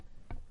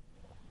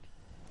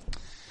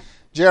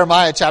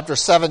Jeremiah chapter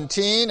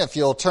 17, if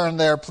you'll turn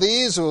there,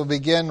 please. We'll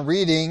begin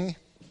reading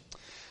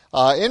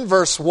in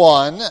verse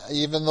 1.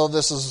 Even though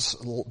this is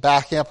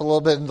backing up a little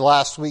bit into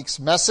last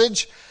week's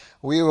message,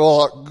 we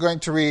will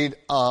going to read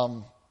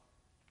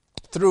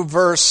through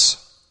verse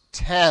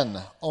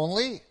 10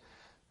 only.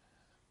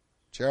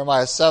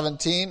 Jeremiah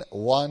 17,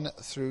 1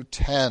 through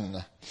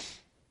 10.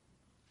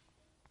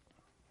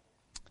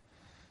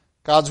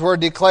 God's word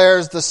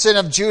declares, "The sin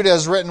of Judah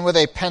is written with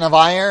a pen of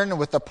iron,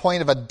 with the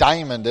point of a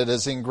diamond. It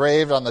is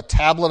engraved on the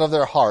tablet of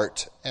their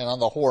heart and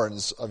on the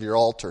horns of your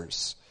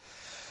altars.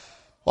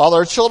 While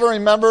their children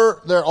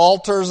remember their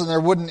altars and their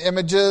wooden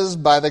images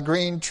by the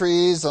green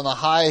trees on the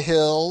high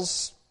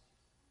hills,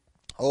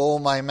 O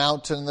my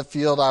mountain in the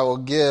field, I will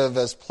give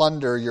as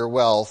plunder your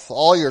wealth,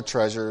 all your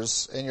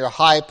treasures, and your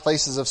high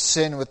places of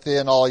sin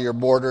within all your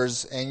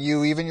borders, and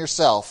you, even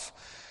yourself,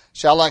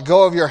 shall let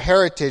go of your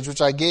heritage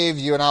which I gave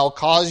you, and I will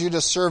cause you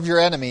to serve your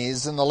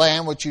enemies in the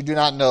land which you do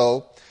not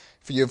know,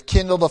 for you have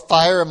kindled a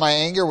fire in my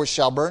anger which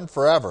shall burn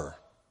forever.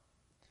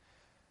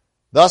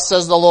 Thus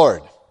says the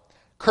Lord,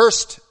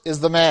 cursed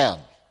is the man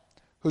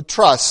who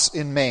trusts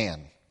in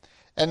man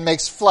and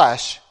makes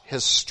flesh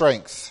his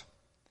strength,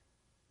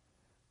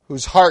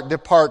 whose heart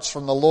departs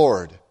from the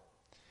Lord.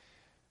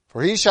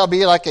 For he shall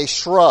be like a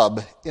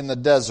shrub in the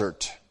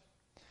desert,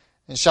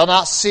 and shall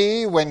not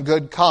see when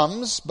good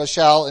comes, but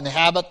shall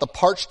inhabit the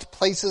parched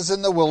places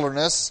in the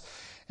wilderness,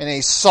 in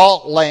a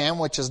salt land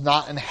which is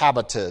not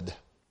inhabited.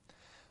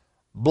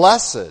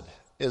 Blessed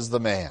is the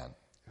man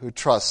who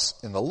trusts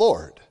in the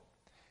Lord,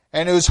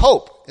 and whose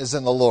hope is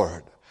in the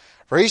Lord.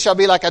 For he shall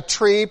be like a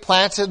tree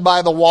planted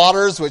by the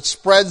waters, which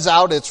spreads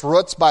out its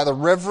roots by the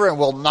river, and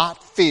will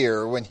not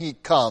fear when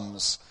heat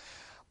comes.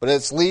 But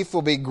its leaf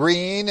will be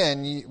green,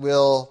 and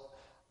will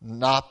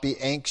not be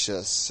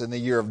anxious in the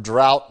year of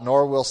drought,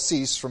 nor will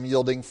cease from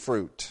yielding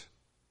fruit.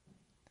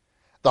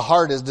 The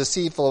heart is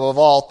deceitful of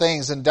all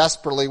things and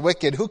desperately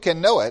wicked. Who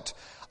can know it?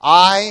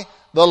 I,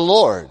 the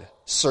Lord,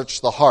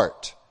 search the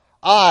heart.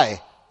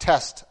 I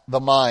test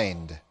the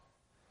mind,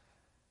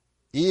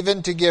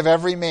 even to give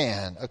every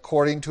man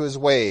according to his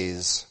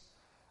ways,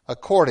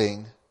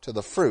 according to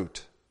the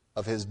fruit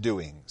of his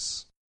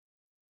doings."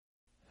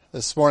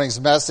 This morning's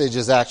message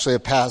is actually a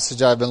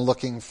passage I've been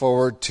looking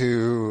forward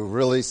to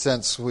really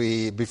since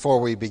before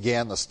we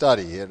began the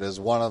study. It is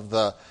one of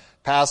the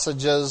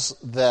passages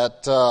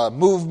that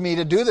moved me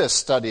to do this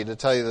study, to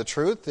tell you the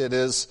truth. It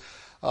is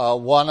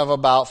one of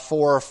about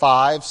 4 or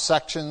 5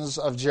 sections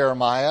of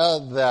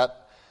Jeremiah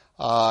that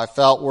I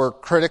felt were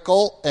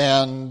critical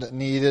and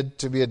needed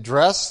to be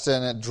addressed,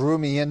 and it drew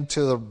me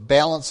into the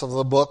balance of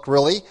the book,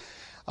 really.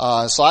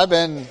 So I've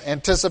been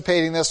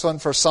anticipating this one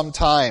for some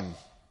time.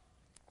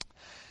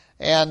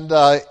 And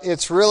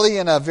it's really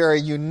in a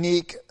very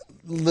unique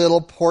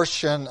little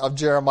portion of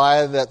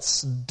Jeremiah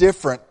that's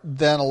different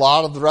than a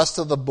lot of the rest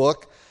of the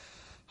book.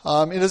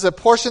 It is a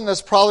portion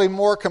that's probably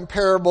more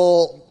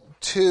comparable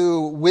to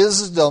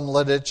wisdom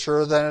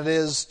literature than it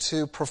is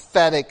to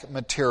prophetic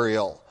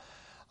material.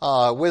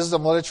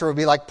 Wisdom literature would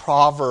be like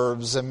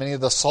Proverbs and many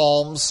of the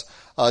Psalms,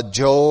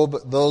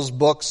 Job, those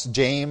books,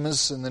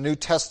 James in the New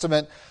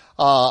Testament,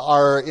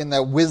 are in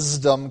the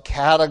wisdom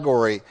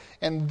category.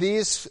 And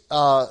this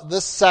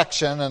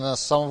section, and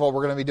some of what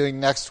we're going to be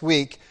doing next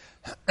week,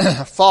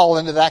 fall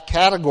into that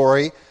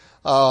category.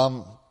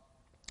 And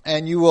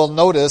you will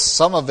notice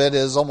some of it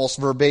is almost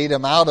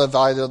verbatim out of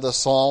either the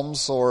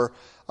Psalms or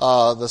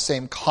the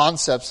same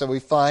concepts that we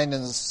find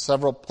in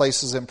several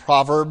places in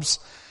Proverbs.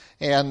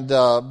 And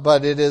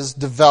but it is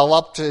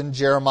developed in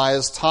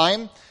Jeremiah's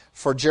time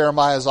for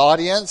Jeremiah's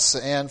audience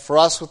and for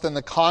us within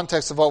the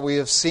context of what we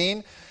have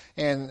seen.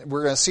 And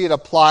we're going to see it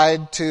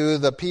applied to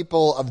the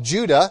people of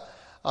Judah,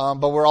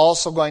 but we're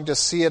also going to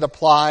see it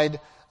applied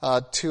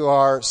to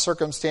our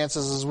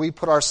circumstances as we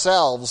put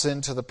ourselves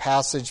into the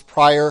passage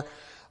prior,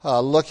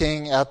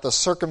 looking at the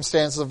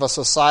circumstances of a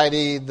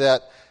society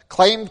that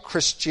claimed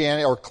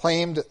Christianity or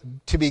claimed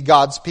to be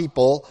God's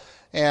people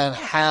and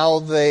how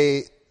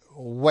they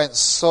went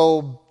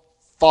so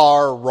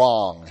far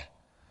wrong.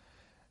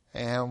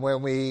 And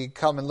when we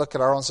come and look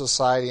at our own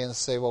society and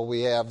say, well,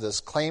 we have this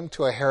claim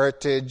to a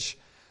heritage,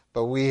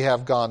 but we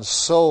have gone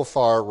so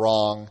far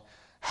wrong.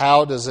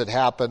 How does it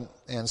happen?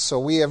 And so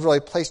we have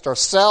really placed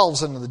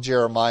ourselves into the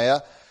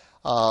Jeremiah,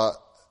 and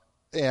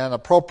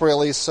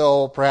appropriately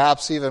so,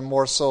 perhaps even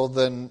more so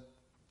than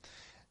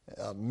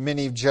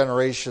many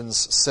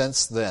generations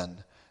since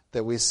then,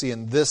 that we see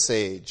in this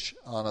age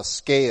on a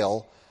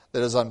scale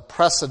that is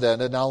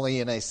unprecedented, not only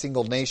in a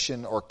single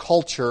nation or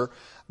culture,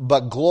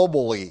 but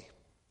globally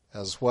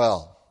as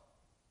well.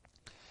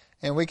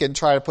 And we can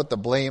try to put the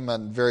blame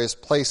on various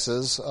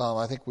places.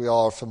 I think we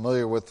all are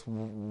familiar with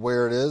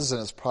where it is,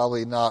 and it's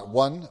probably not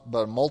one,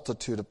 but a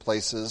multitude of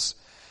places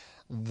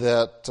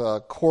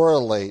that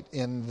correlate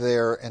in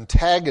their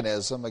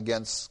antagonism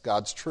against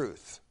God's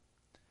truth.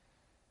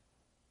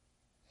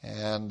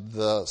 And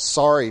the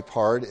sorry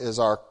part is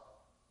our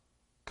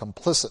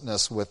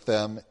complicitness with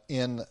them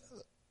in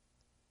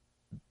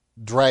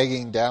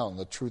dragging down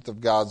the truth of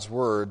God's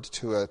Word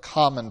to a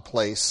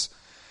commonplace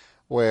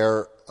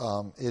where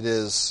it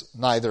is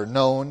neither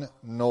known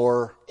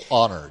nor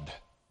honored.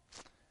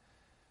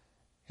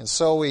 And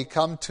so we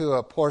come to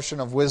a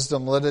portion of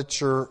wisdom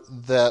literature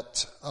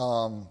that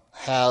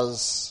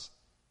has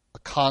a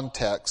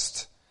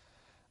context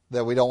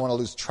that we don't want to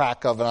lose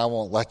track of, and I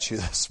won't let you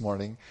this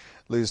morning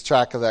lose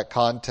track of that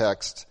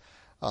context.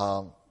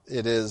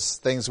 It is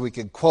things we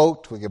can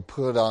quote, we can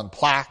put on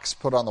plaques,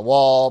 put on the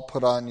wall,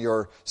 put on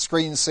your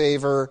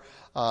screensaver,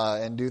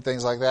 and do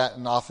things like that,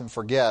 and often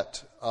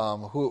forget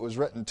who it was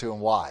written to and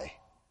why.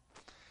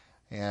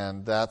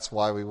 And that's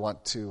why we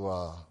want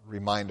to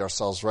remind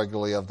ourselves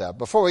regularly of that.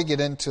 Before we get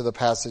into the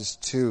passage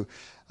too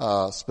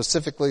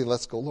specifically,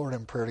 let's go, Lord,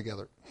 in prayer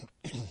together.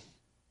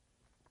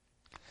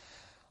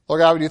 Lord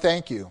God, we do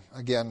thank you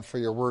again for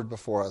your word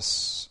before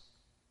us,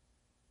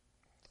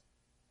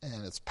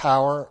 and its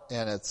power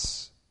and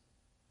its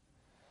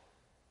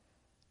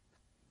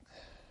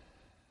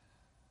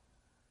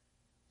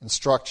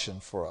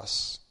instruction for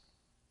us.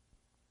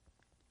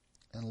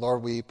 And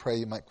Lord, we pray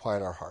you might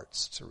quiet our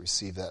hearts to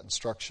receive that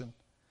instruction,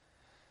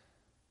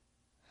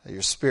 that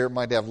your Spirit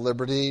might have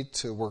liberty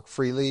to work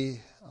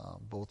freely,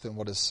 both in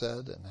what is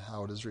said and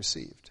how it is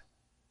received.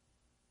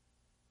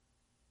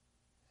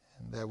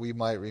 And that we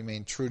might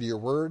remain true to your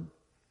word,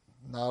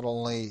 not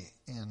only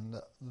in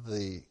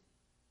the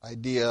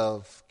idea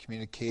of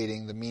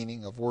communicating the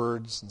meaning of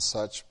words and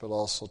such, but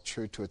also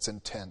true to its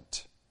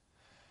intent.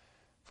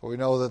 For we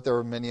know that there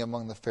were many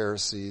among the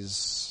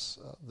Pharisees,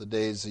 the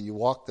days that you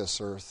walked this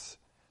earth,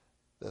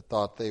 that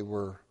thought they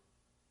were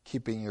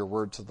keeping your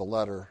word to the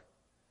letter,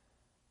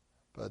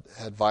 but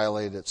had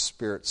violated its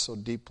spirit so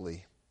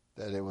deeply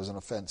that it was an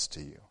offense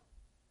to you.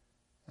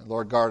 And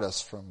Lord, guard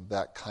us from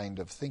that kind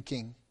of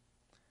thinking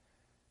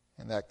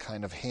and that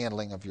kind of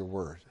handling of your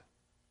word.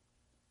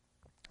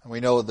 And we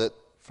know that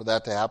for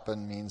that to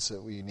happen means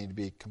that we need to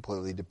be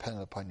completely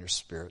dependent upon your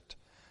Spirit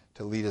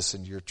to lead us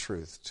into your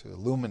truth, to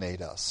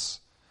illuminate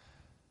us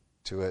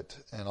to it,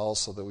 and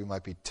also that we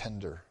might be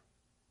tender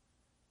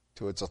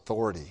to its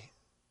authority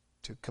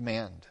to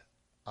command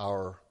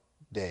our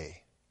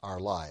day, our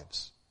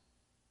lives,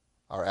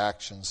 our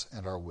actions,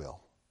 and our will.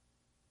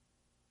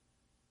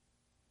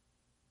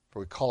 For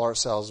we call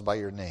ourselves by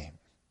your name.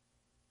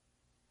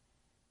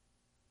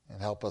 And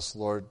help us,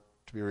 Lord,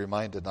 to be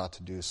reminded not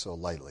to do so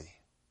lightly.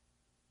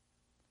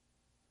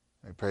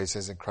 We pray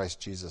this in Christ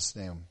Jesus'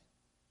 name.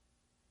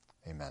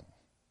 Amen.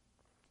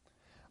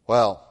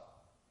 Well,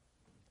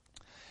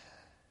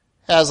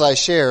 as I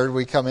shared,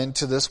 we come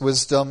into this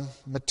wisdom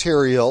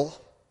material,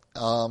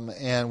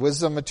 and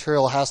wisdom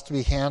material has to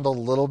be handled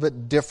a little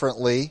bit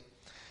differently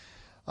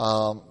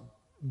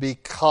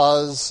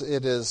because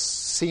it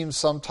seems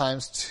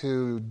sometimes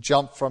to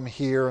jump from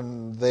here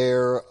and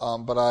there,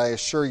 but I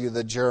assure you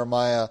that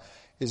Jeremiah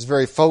is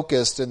very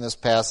focused in this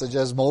passage,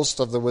 as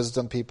most of the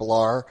wisdom people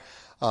are.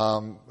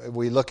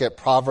 We look at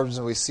Proverbs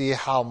and we see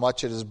how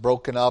much it is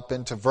broken up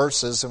into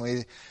verses, and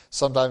we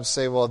sometimes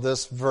say, well,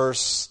 this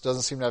verse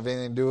doesn't seem to have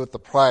anything to do with the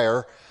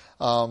prior.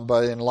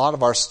 But in a lot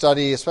of our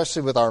study,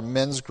 especially with our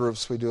men's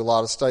groups, we do a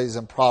lot of studies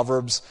in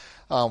Proverbs.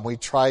 We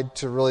tried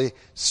to really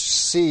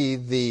see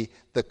the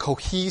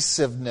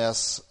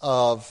cohesiveness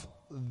of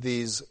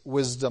these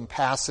wisdom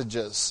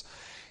passages.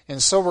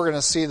 And so we're going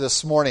to see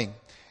this morning,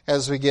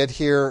 as we get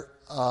here,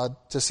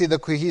 to see the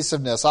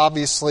cohesiveness.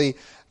 Obviously,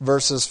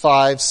 verses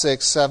 5,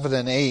 6, 7,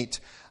 and 8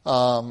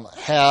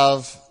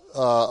 have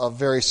a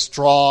very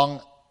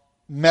strong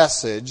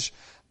message,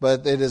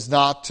 but it is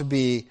not to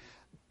be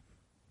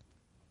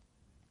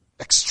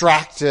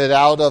extracted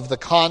out of the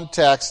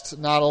context,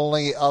 not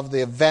only of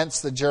the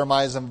events that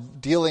Jeremiah is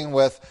dealing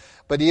with,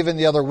 but even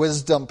the other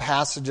wisdom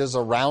passages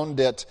around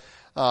it,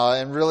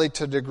 and really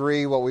to a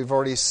degree what we've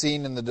already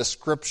seen in the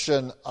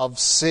description of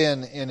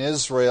sin in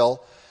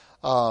Israel.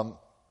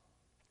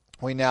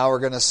 We now are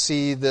going to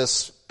see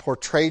this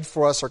portrayed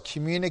for us or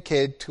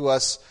communicated to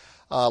us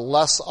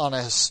less on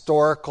a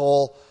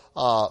historical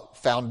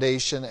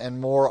foundation and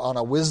more on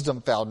a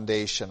wisdom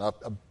foundation, a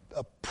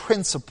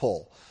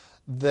principle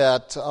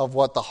that of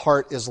what the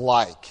heart is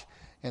like.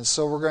 And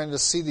so we're going to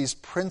see these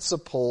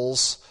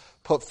principles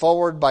put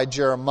forward by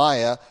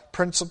Jeremiah,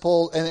 and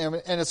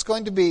it's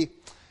going to be,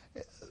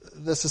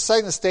 this is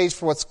setting the stage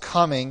for what's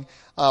coming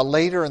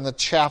later in the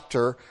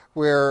chapter,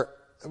 where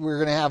we're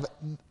going to have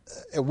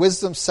a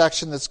wisdom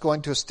section that's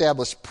going to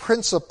establish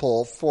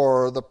principle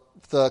for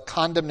the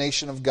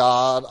condemnation of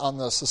God on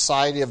the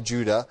society of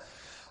Judah.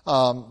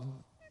 But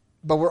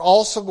we're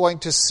also going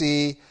to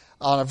see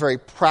on a very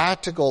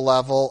practical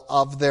level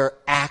of their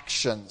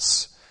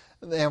actions.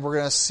 And we're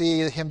going to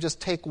see him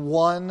just take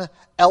one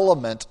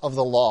element of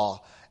the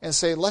law and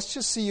say, let's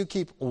just see you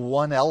keep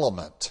one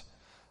element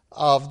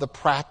of the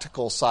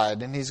practical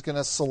side. And he's going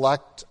to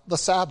select the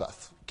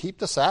Sabbath. Keep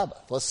the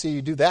Sabbath. Let's see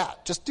you do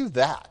that. Just do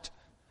that.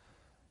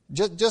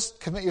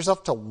 Just commit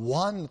yourself to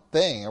one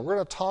thing. And we're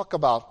going to talk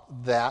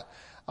about that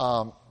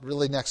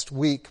really next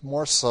week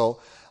more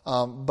so.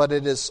 But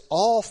it is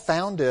all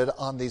founded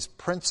on these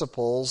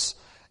principles,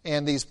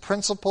 and these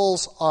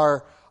principles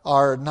are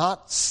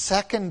not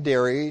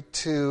secondary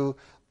to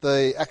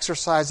the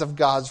exercise of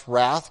God's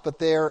wrath, but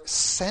they're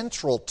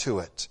central to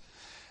it.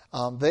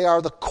 They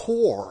are the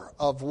core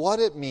of what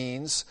it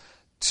means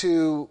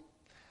to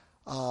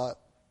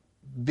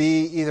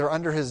be either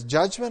under His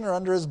judgment or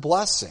under His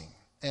blessing.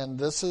 And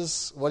this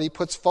is what He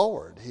puts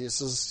forward. He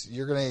says,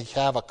 you're going to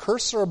have a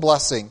curse or a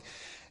blessing.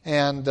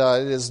 And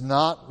it is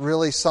not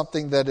really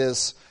something that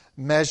is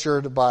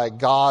measured by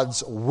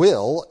God's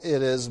will.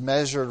 It is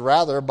measured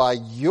rather by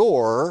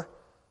your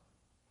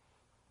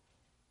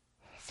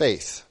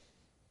faith.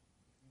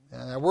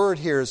 And our word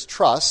here is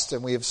trust,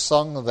 and we have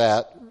sung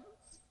that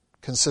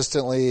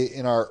consistently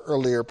in our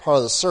earlier part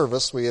of the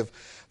service. We have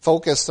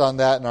focused on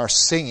that in our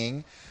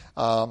singing.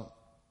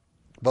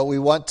 But we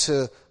want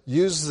to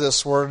use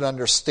this word and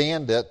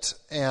understand it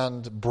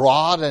and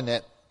broaden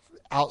it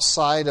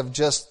outside of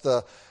just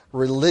the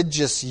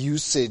religious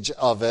usage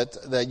of it,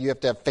 that you have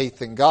to have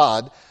faith in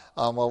God.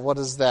 Well, what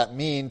does that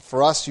mean?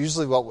 For us,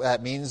 usually what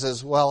that means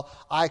is, well,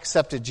 I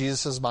accepted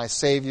Jesus as my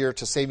Savior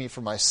to save me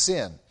from my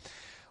sin.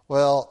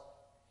 Well,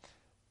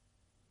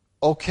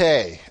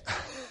 okay.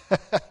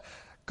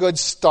 Good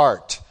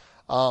start.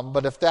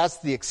 But if that's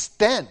the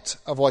extent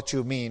of what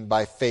you mean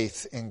by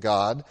faith in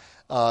God,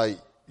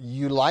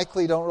 you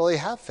likely don't really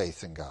have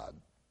faith in God.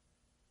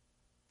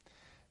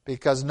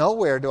 Because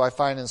nowhere do I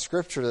find in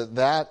Scripture that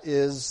that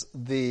is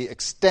the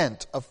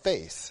extent of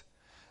faith.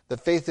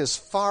 That faith is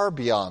far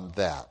beyond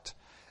that.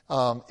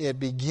 It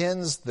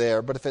begins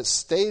there, but if it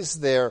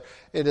stays there,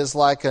 it is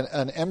like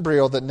an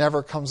embryo that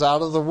never comes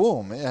out of the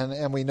womb.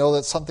 And we know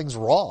that something's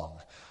wrong.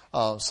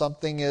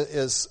 Something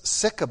is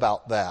sick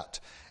about that.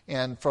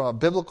 And from a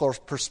biblical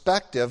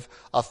perspective,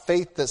 a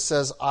faith that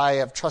says, I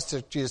have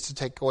trusted Jesus to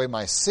take away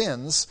my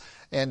sins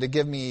and to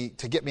get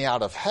me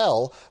out of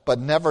hell, but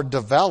never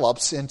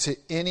develops into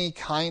any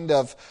kind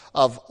of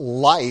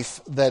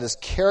life that is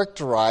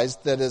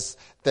characterized, that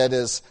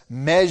is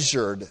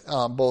measured,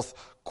 both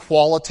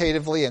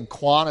qualitatively and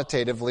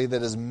quantitatively,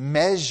 that is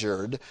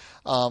measured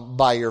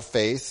by your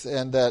faith,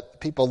 and that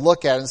people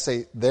look at it and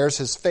say, there's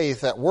his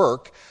faith at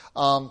work.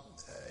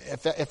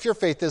 If your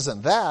faith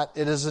isn't that,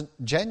 it isn't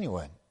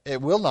genuine.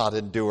 It will not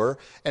endure,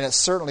 and it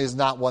certainly is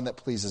not one that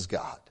pleases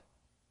God.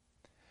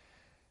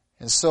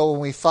 And so when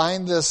we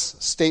find this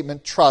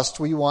statement, trust,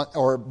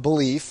 or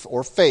belief,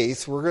 or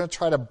faith, we're going to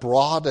try to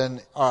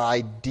broaden our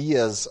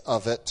ideas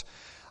of it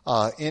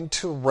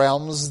into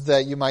realms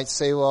that you might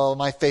say, well,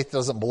 my faith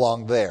doesn't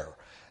belong there.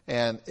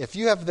 And if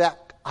you have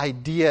that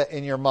idea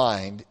in your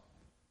mind,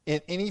 in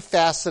any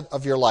facet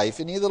of your life,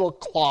 any little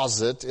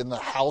closet in the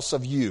house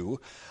of you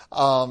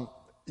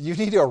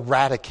need to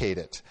eradicate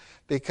it,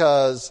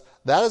 because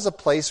that is a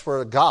place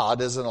where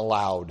God isn't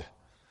allowed.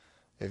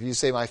 If you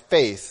say my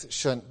faith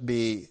shouldn't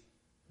be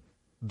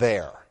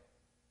there.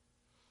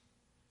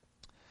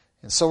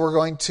 And so we're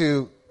going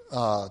to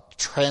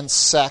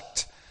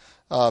transect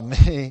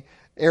many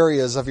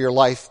areas of your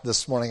life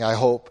this morning, I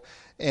hope,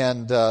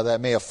 and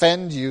that may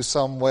offend you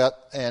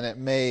somewhat, and it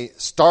may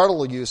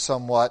startle you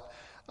somewhat,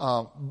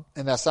 and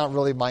that's not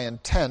really my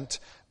intent.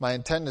 My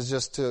intent is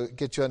just to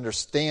get you to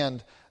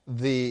understand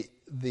the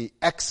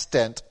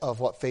extent of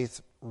what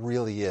faith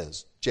really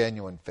is,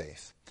 genuine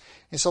faith.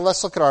 And so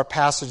let's look at our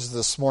passage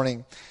this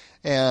morning.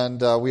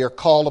 And we are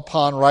called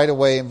upon right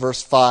away in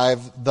verse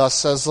 5, thus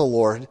says the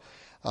Lord.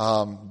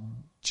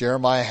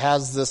 Jeremiah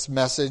has this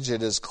message.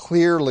 It is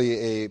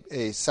clearly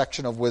a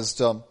section of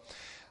wisdom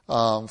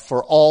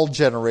for all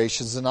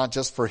generations and not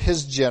just for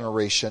his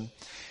generation.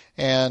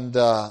 And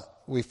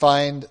we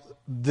find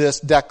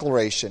this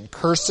declaration,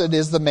 cursed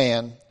is the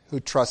man who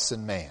trusts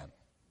in man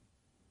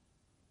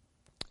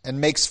and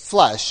makes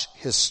flesh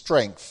his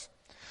strength,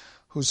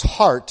 whose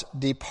heart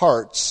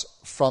departs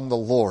from the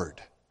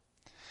Lord.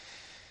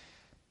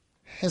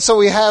 And so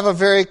we have a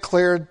very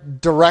clear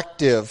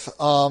directive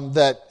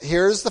that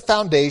here's the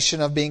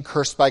foundation of being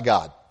cursed by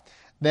God.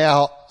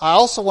 Now, I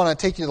also want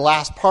to take you to the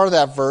last part of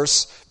that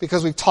verse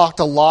because we've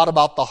talked a lot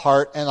about the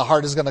heart, and the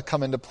heart is going to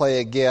come into play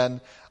again.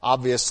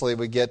 Obviously,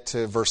 we get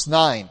to verse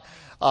 9.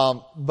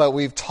 But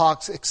we've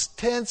talked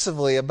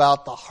extensively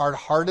about the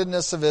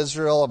hard-heartedness of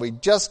Israel. We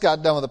just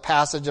got done with a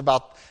passage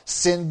about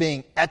sin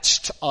being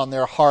etched on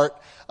their heart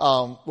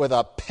with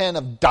a pen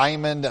of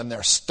diamond and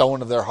their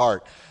stone of their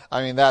heart.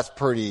 I mean, that's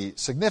pretty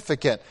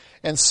significant.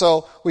 And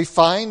so we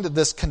find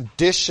this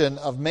condition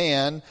of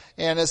man,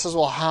 and it says,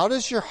 well, how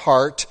does your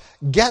heart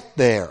get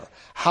there?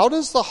 How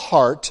does the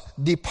heart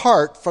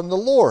depart from the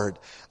Lord?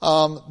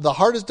 The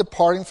heart is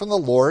departing from the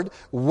Lord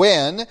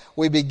when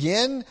we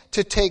begin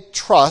to take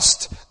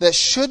trust that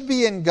should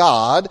be in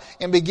God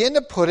and begin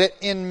to put it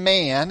in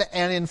man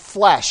and in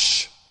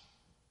flesh.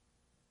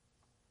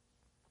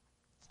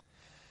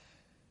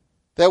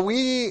 That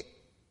we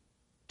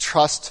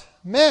trust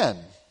men.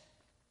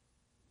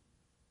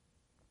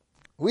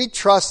 We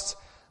trust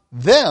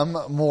them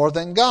more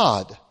than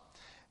God.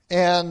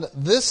 And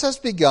this has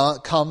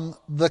become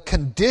the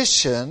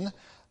condition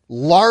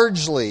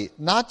largely,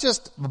 not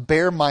just a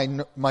bare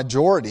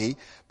majority,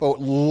 but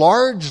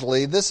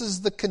largely this is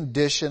the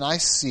condition I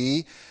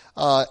see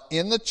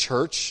in the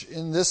church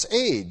in this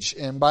age.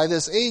 And by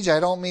this age, I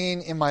don't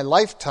mean in my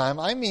lifetime,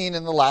 I mean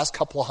in the last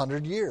couple of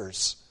 100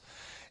 years.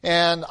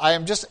 And I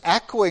am just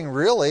echoing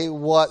really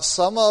what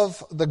some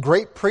of the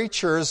great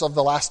preachers of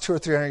the last 200 or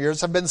 300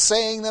 years have been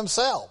saying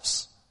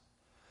themselves.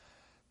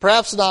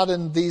 Perhaps not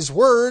in these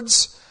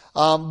words,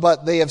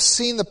 but they have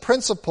seen the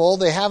principle.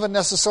 They haven't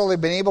necessarily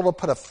been able to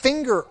put a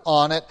finger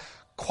on it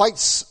quite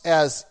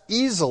as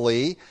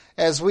easily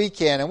as we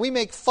can. And we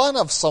make fun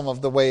of some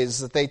of the ways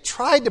that they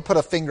tried to put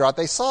a finger out.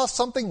 They saw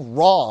something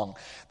wrong.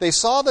 They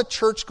saw the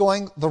church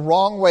going the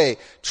wrong way,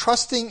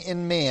 trusting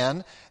in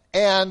man.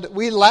 And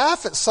we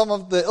laugh at some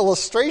of the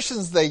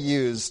illustrations they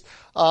used,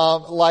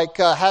 like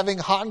having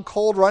hot and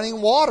cold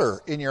running water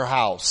in your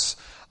house,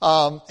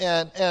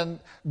 and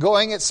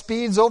going at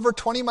speeds over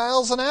 20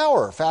 miles an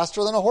hour,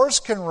 faster than a horse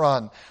can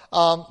run.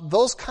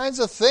 Those kinds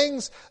of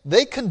things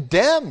they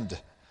condemned.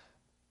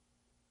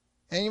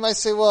 And you might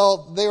say,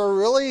 well,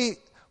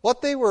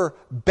 what they were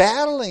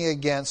battling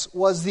against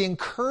was the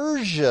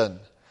incursion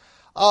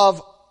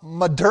of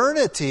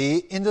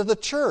modernity into the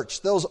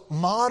church, those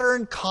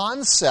modern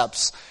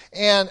concepts.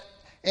 And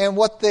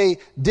what they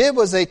did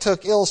was they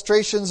took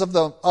illustrations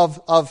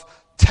of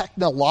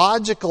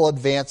technological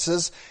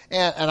advances,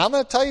 and I'm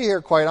going to tell you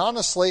here quite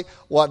honestly,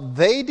 what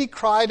they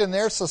decried in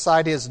their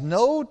society is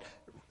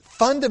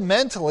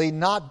fundamentally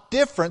not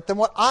different than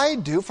what I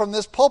do from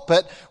this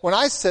pulpit when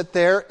I sit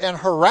there and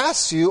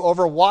harass you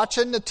over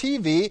watching the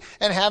TV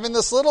and having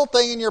this little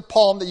thing in your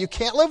palm that you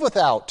can't live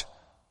without.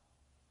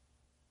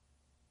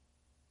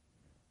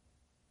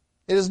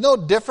 It is no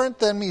different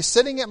than me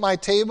sitting at my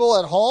table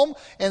at home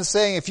and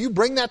saying, if you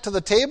bring that to the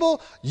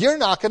table, you're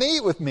not going to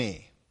eat with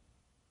me.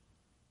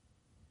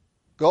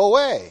 Go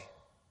away.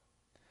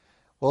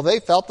 Well, they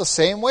felt the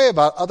same way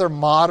about other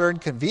modern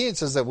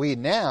conveniences that we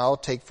now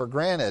take for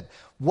granted.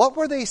 What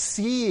were they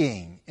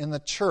seeing in the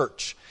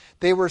church?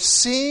 They were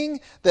seeing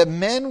that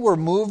men were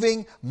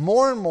moving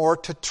more and more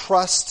to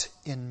trust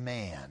in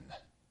man.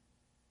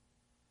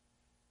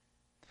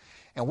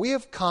 And we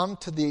have come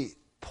to the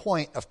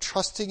point of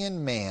trusting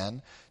in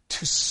man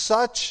to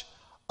such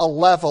a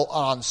level,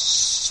 on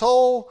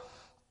so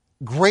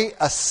great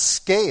a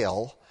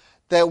scale,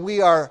 that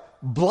we are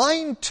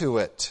blind to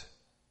it,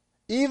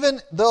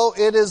 even though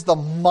it is the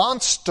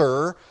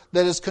monster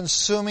that is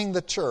consuming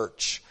the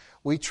church.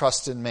 We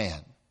trust in man.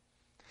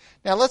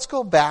 Now let's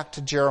go back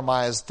to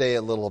Jeremiah's day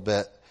a little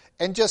bit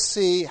and just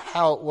see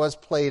how it was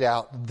played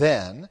out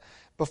then,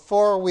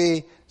 before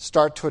we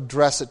start to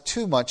address it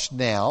too much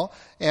now,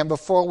 and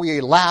before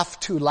we laugh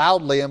too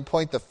loudly and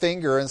point the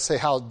finger and say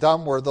how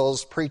dumb were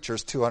those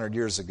preachers 200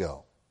 years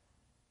ago.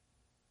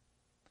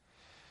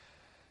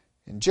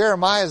 In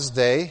Jeremiah's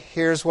day,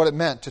 here's what it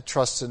meant to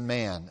trust in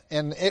man.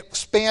 And it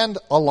spanned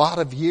a lot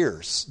of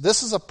years.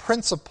 This is a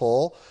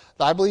principle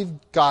that I believe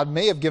God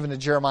may have given to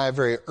Jeremiah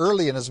very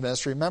early in his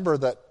ministry. Remember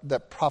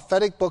that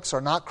prophetic books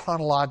are not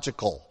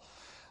chronological.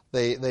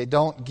 They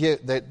don't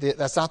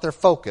that's not their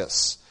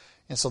focus.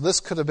 And so this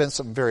could have been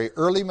some very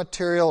early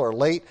material or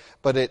late,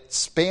 but it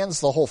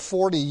spans the whole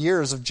 40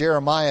 years of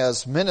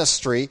Jeremiah's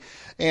ministry,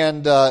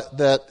 and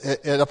that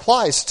it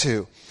applies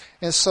to.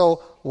 And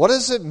so what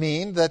does it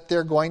mean that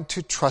they're going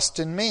to trust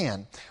in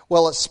man?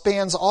 Well, it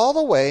spans all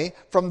the way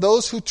from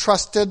those who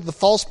trusted the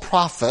false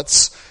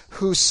prophets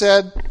who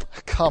said,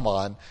 come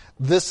on,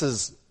 this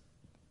is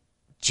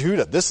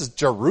Judah, this is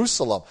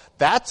Jerusalem,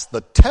 that's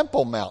the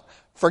Temple Mount.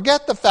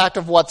 Forget the fact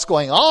of what's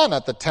going on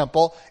at the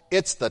temple,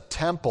 it's the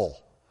temple.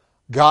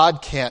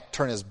 God can't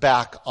turn his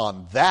back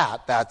on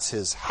that. That's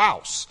his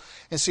house.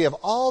 And so you have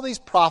all these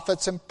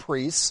prophets and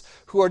priests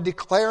who are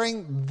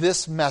declaring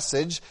this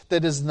message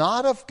that is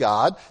not of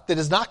God, that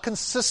is not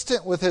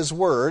consistent with his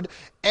word,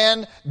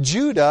 and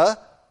Judah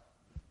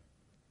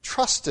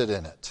trusted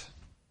in it.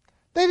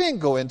 They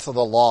didn't go into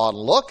the law and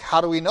look. How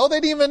do we know? They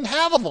didn't even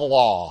have the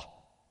law.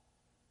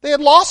 They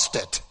had lost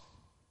it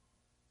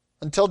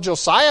until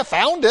Josiah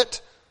found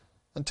it.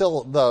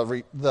 Until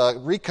the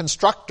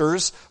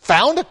reconstructors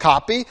found a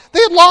copy,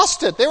 they had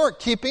lost it. They weren't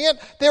keeping it.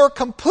 They were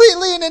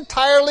completely and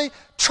entirely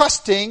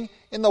trusting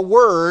in the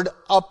word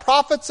of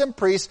prophets and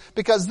priests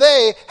because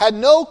they had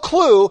no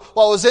clue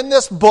what was in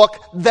this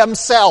book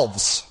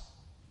themselves.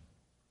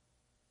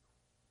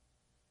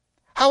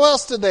 How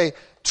else did they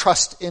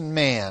trust in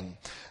man?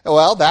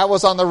 Well, that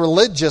was on the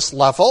religious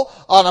level.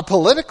 On a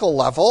political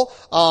level,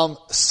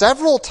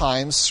 several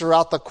times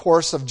throughout the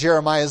course of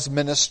Jeremiah's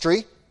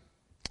ministry,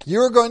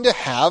 you're going to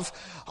have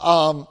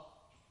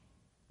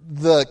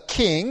the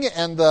king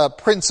and the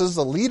princes,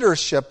 the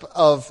leadership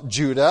of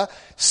Judah,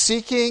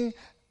 seeking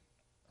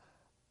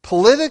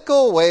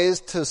political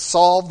ways to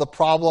solve the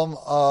problem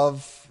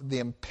of the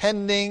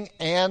impending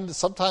and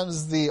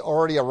sometimes the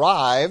already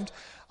arrived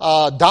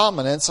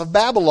dominance of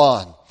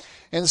Babylon.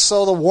 And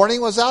so the warning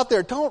was out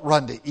there, don't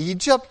run to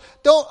Egypt.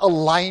 Don't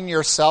align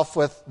yourself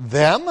with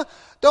them.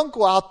 Don't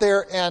go out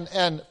there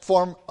and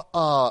form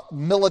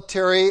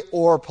military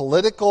or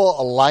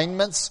political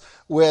alignments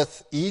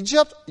with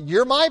Egypt.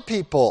 You're my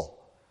people.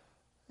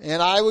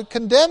 And I would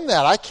condemn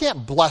that. I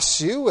can't bless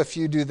you if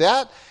you do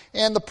that.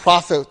 And the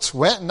prophets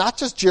went, not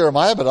just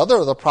Jeremiah, but other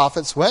of the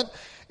prophets went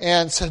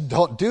and said,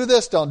 don't do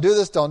this, don't do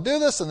this, don't do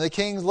this. And the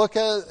king looked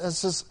at it and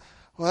says,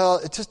 well,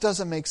 it just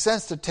doesn't make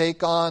sense to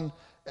take on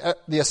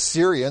the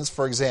Assyrians,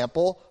 for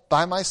example,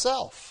 by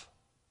myself.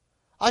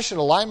 I should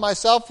align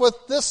myself with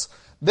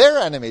their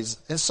enemies.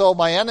 And so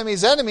my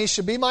enemy's enemy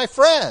should be my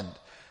friend.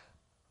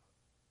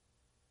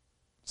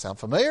 Sound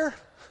familiar?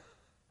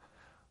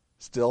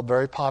 Still a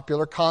very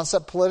popular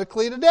concept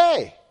politically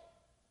today.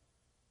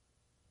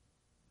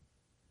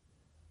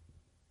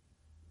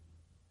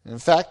 In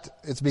fact,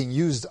 it's being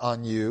used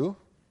on you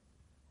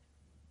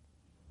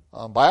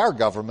by our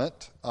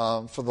government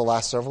for the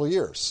last several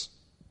years.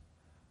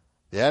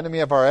 The enemy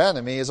of our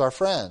enemy is our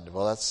friend.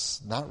 Well,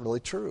 that's not really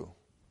true.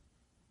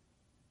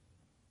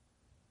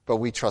 But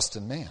we trust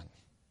in man.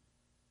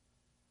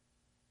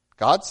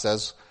 God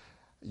says,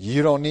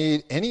 you don't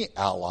need any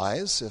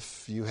allies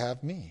if you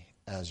have me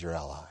as your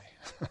ally.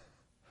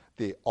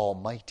 The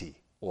Almighty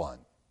One.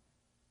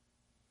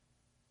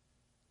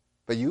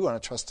 But you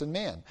want to trust in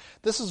man.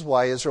 This is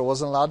why Israel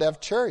wasn't allowed to have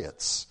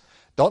chariots.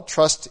 Don't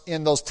trust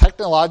in those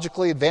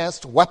technologically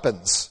advanced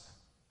weapons.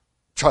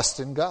 Trust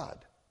in God.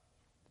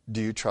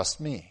 Do you trust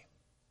me?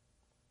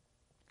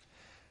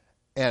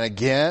 And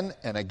again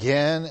and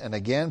again and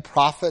again,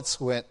 prophets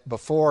went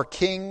before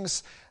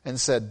kings and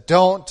said,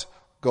 don't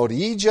go to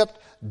Egypt.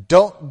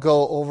 Don't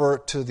go over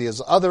to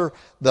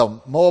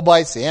the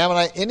Moabites, the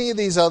Ammonites, any of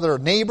these other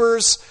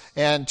neighbors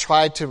and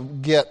try to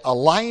get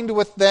aligned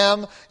with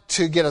them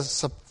to get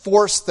a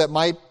force that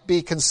might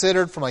be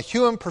considered from a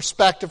human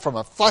perspective, from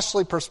a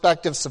fleshly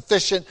perspective,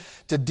 sufficient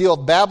to deal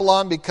with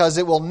Babylon, because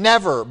it will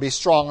never be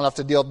strong enough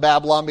to deal with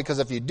Babylon, because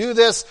if you do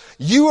this,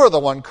 you are the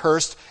one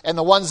cursed, and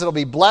the ones that will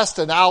be blessed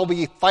and I will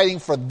be fighting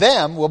for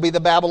them will be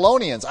the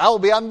Babylonians. I will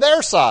be on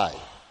their side.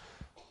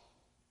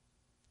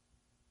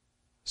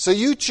 So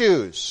you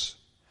choose.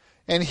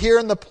 And here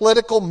in the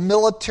political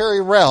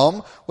military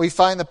realm, we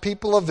find the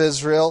people of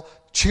Israel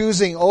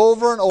choosing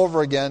over and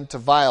over again to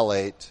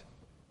violate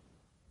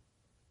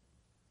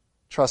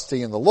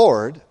trusting in the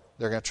Lord.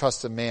 They're going to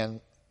trust in man.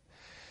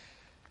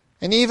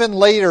 And even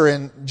later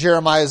in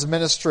Jeremiah's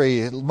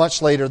ministry,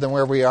 much later than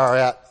where we are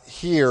at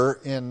here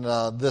in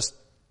this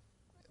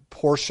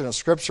portion of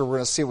Scripture, we're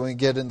going to see when we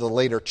get into the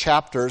later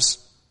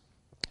chapters,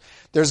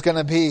 there's going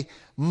to be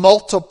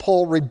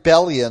multiple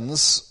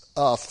rebellions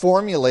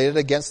formulated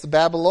against the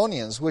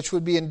Babylonians, which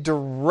would be in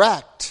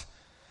direct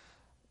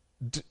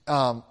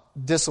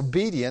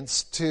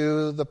disobedience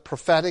to the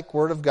prophetic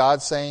word of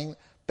God saying,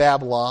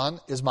 Babylon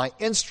is my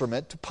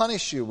instrument to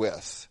punish you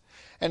with.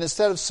 And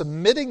instead of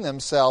submitting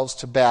themselves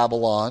to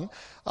Babylon,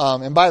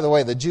 and by the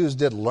way, the Jews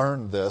did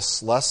learn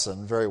this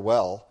lesson very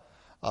well.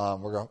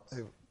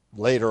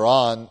 Later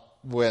on,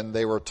 when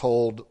they were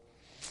told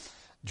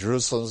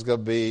Jerusalem is going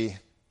to be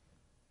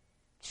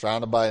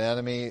surrounded by an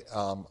enemy,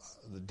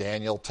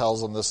 Daniel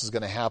tells them this is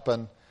going to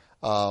happen.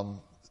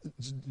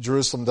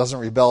 Jerusalem doesn't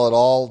rebel at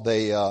all.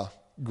 They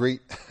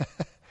greet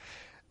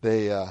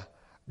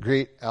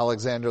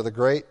Alexander the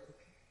Great.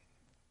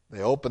 They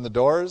open the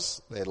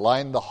doors, they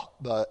line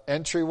the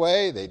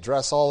entryway, they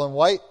dress all in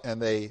white, and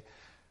they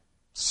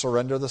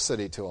surrender the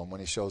city to him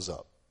when he shows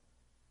up.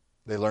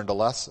 They learned a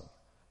lesson.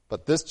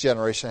 But this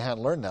generation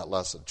hadn't learned that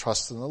lesson.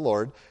 Trust in the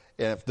Lord.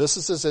 And if this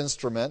is his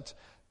instrument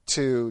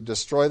to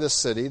destroy the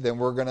city, then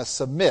we're going to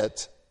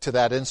submit to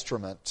that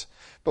instrument.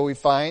 But we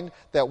find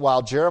that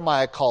while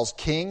Jeremiah calls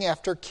king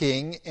after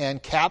king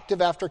and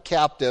captive after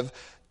captive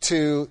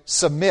to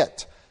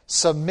submit,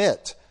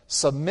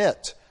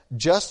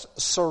 just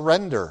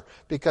surrender,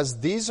 because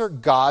these are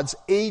God's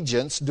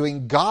agents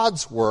doing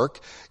God's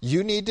work.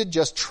 You need to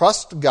just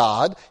trust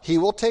God. He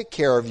will take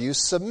care of you.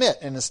 Submit.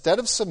 And instead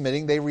of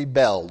submitting, they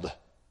rebelled.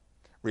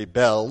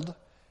 And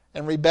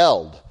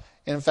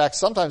in fact,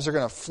 sometimes they're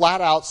going to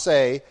flat out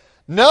say,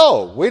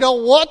 no, we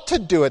don't want to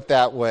do it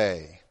that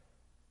way.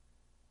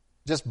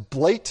 Just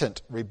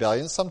blatant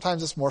rebellion.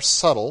 Sometimes it's more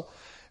subtle.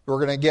 We're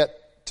going to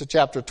get to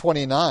chapter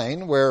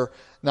 29, where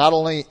not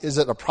only is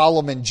it a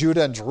problem in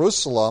Judah and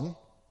Jerusalem,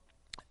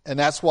 and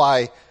that's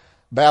why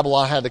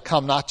Babylon had to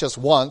come not just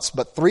once,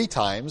 but 3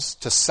 times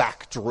to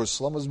sack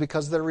Jerusalem, was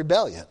because of their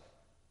rebellion.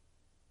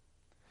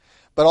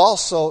 But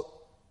also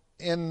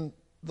in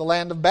the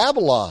land of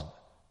Babylon,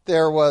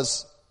 there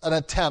was an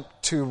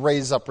attempt to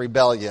raise up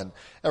rebellion.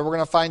 And we're going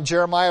to find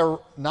Jeremiah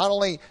not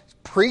only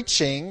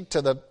preaching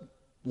to the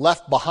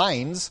left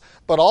behinds,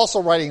 but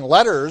also writing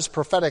letters,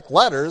 prophetic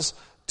letters,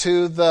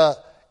 to the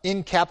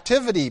in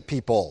captivity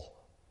people,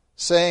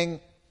 saying,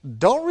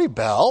 don't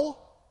rebel.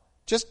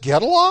 Just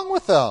get along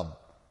with them.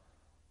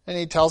 And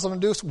he tells them to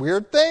do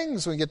weird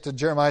things when we get to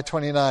Jeremiah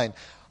 29.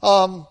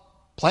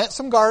 Plant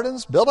some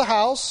gardens, build a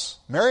house,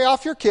 marry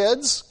off your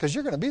kids, because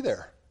you're going to be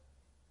there.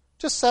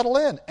 Just settle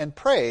in and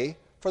pray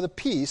for the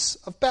peace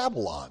of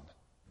Babylon.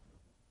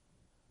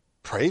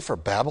 Pray for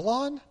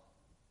Babylon?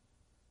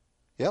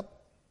 Yep.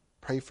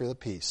 Pray for the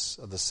peace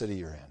of the city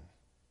you're in.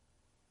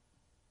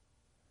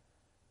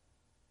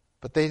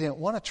 But they didn't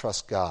want to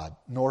trust God,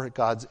 nor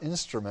God's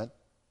instrument,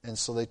 and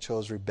so they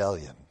chose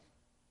rebellion.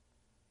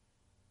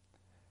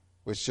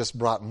 which just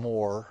brought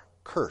more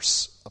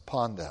curse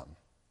upon them.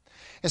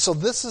 And so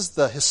this is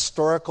the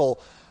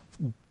historical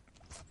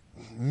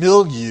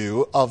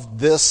milieu of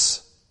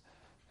this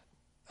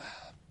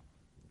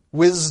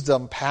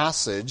wisdom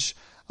passage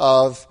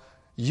of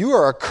you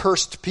are a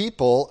cursed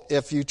people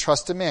if you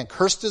trust in man.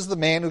 Cursed is the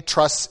man who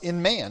trusts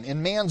in man,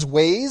 in man's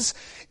ways,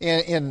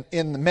 in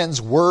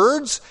men's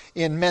words,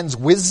 in men's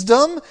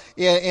wisdom,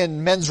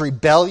 in men's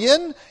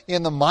rebellion,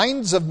 in the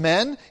minds of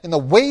men, in the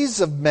ways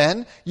of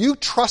men. You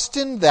trust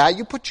in that.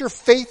 You put your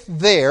faith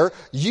there.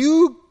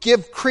 You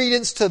give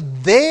credence to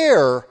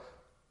their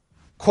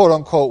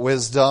quote-unquote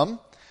wisdom.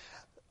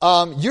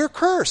 You're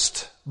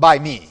cursed by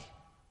me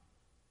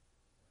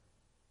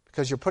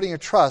because you're putting your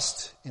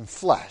trust in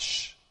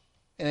flesh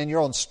and in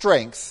your own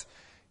strength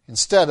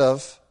instead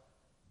of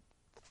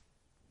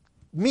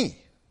me,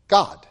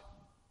 God.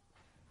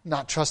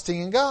 Not trusting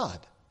in God.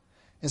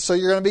 And so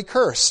you're going to be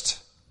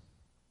cursed.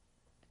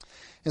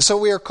 And so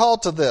we are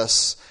called to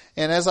this.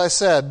 And as I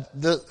said,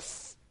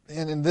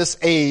 in this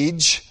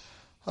age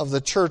of the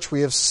church,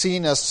 we have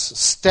seen us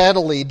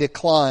steadily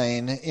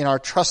decline in our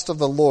trust of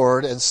the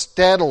Lord and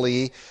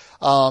steadily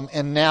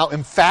and now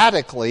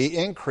emphatically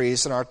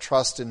increase in our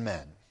trust in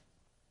men.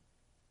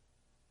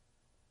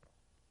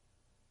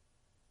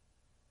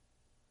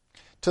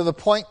 To the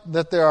point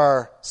that there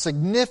are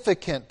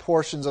significant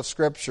portions of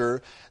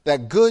Scripture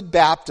that good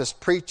Baptist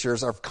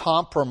preachers have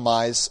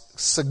compromised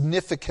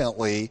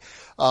significantly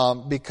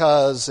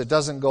because it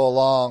doesn't go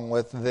along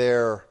with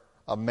their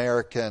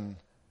American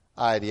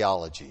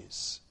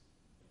ideologies.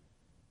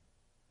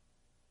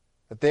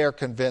 That they are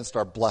convinced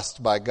are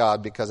blessed by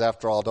God because,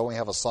 after all, don't we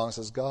have a song that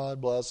says, God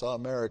bless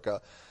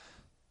America?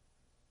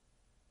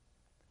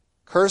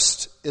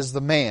 Cursed is the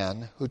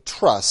man who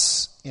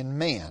trusts in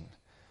man.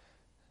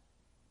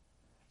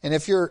 And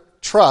if your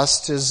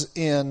trust is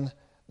in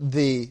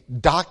the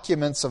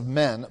documents of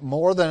men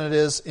more than it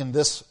is in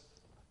this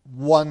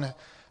one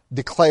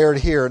declared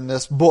here, in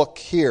this book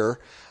here,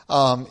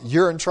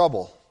 you're in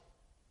trouble.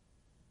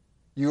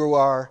 You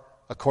are,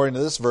 according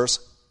to this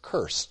verse,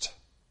 cursed.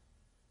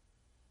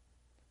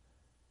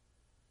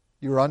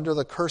 You're under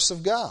the curse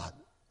of God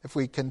if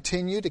we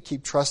continue to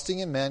keep trusting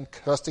in men,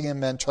 trusting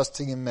in men,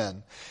 trusting in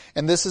men.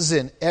 And this is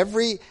in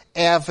every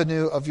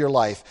avenue of your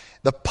life.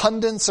 The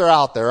pundits are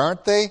out there,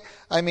 aren't they?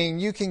 I mean,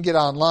 you can get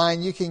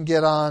online, you can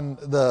get on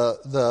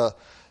the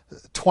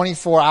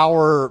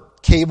 24-hour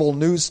cable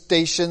news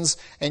stations,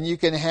 and you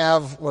can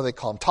have, what do they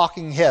call them,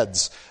 talking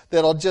heads,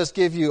 that'll just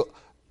give you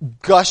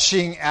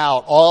gushing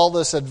out all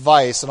this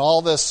advice and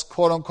all this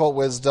quote-unquote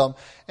wisdom,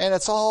 and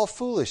it's all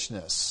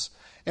foolishness.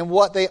 And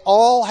what they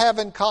all have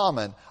in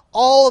common,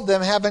 all of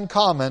them have in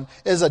common,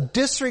 is a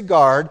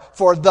disregard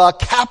for the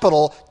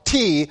capital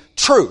T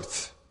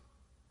truth,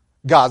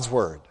 God's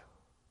Word.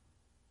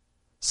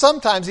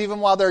 Sometimes even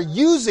while they're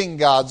using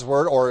God's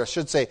Word, or I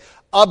should say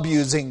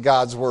abusing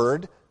God's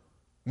Word,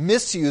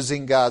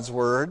 misusing God's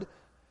Word,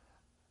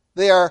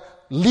 they are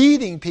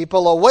leading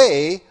people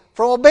away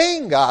from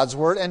obeying God's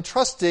Word and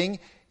trusting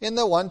in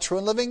the one true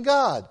and living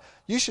God.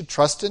 You should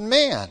trust in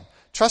man.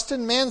 Trust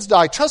in man's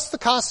diet. Trust the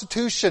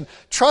Constitution.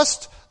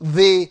 Trust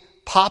the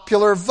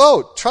popular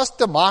vote. Trust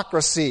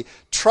democracy.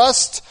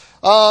 Trust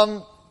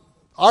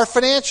our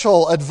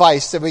financial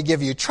advice that we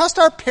give you. Trust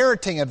our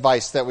parenting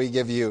advice that we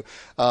give you.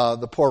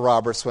 The poor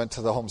Roberts went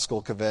to the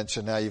homeschool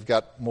convention. Now you've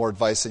got more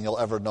advice than you'll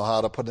ever know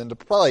how to put into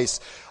place.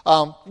 You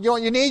know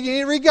what you need? You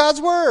need to read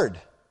God's Word.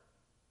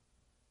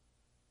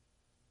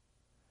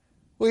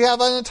 We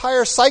have an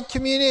entire psych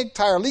community,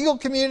 entire legal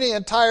community,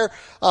 entire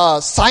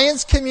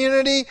science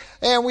community,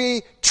 and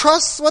we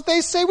trust what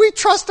they say. We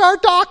trust our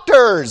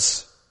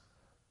doctors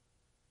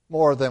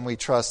more than we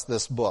trust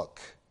this book.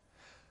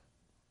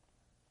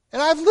 And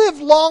I've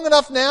lived long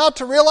enough now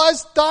to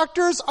realize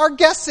doctors are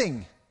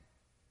guessing.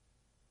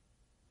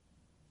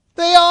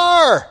 They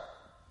are.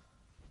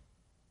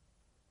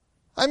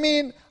 I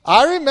mean,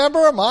 I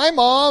remember my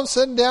mom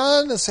sitting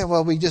down and saying,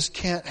 well, we just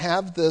can't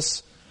have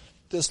this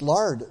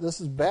lard.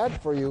 This is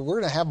bad for you.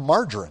 We're going to have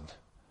margarine.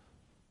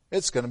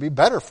 It's going to be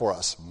better for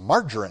us.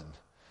 Margarine.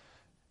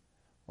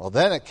 Well,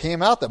 then it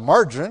came out that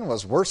margarine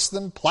was worse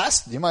than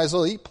plastic. You might as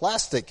well eat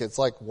plastic. It's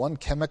like one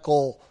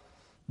chemical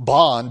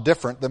bond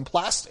different than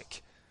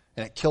plastic.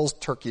 And it kills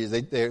turkeys.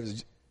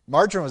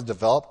 Margarine was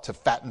developed to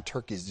fatten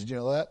turkeys. Did you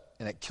know that?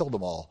 And it killed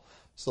them all.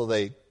 So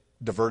they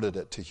diverted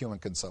it to human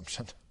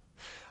consumption.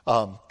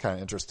 Kind of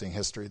interesting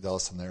history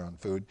lesson there on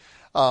food.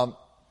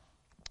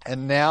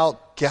 And now,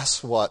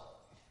 guess what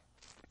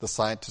the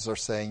scientists are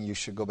saying you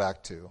should go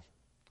back to?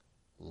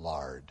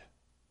 Lard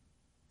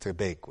to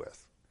bake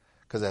with.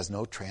 Because it has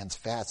no trans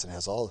fats and it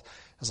has all.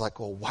 It's like,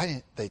 well, why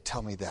didn't they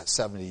tell me that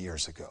 70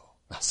 years ago?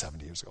 Not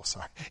 70 years ago,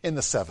 sorry. In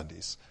the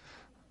 70s.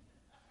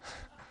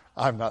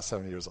 I'm not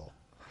 70 years old.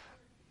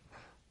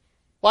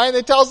 Why didn't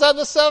they tell us that in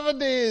the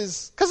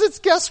 70s? Because it's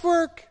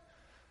guesswork.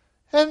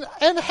 And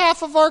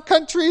half of our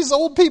country's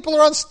old people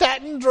are on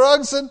statin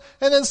drugs, and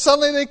then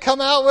suddenly they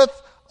come out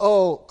with,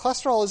 oh,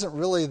 cholesterol isn't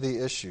really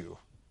the issue.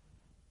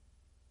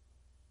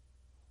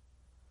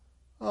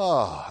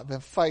 Oh, I've been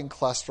fighting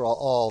cholesterol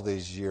all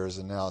these years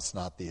and now it's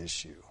not the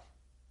issue.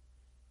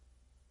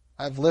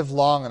 I've lived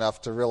long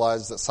enough to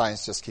realize that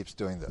science just keeps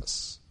doing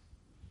this.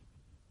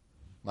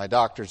 My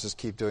doctors just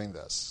keep doing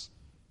this.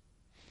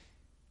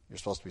 You're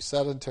supposed to be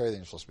sedentary, then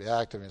you're supposed to be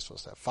active, then you're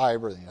supposed to have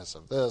fiber, then you have to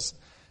have this,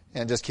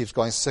 and it just keeps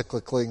going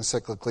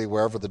cyclically,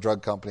 wherever the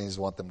drug companies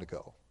want them to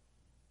go.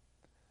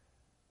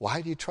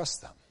 Why do you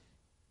trust them?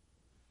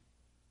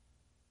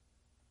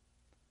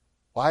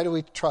 Why do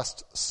we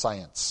trust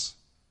science?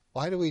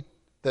 Why do we,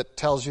 that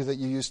tells you that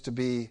you used to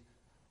be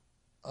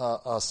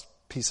a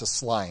piece of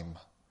slime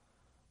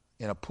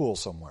in a pool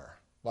somewhere?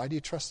 Why do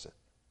you trust it?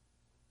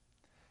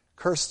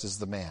 Cursed is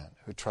the man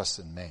who trusts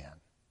in man.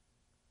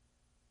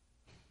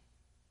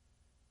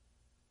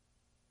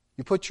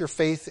 You put your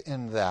faith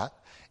in that,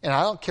 and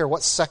I don't care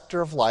what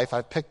sector of life.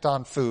 I've picked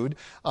on food,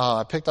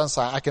 I picked on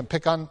science, I can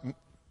pick on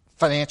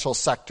financial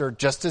sector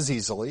just as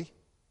easily.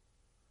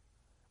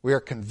 We are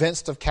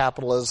convinced of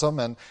capitalism,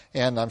 and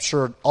I'm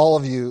sure all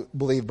of you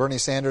believe Bernie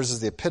Sanders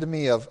is the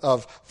epitome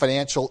of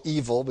financial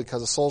evil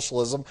because of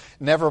socialism.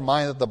 Never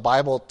mind that the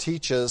Bible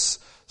teaches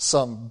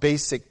some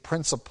basic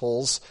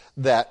principles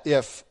that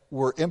if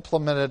were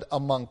implemented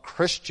among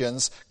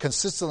Christians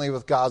consistently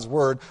with God's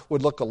Word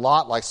would look a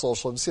lot like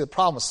socialism. See, the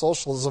problem with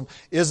socialism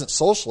isn't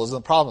socialism.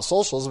 The problem with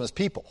socialism is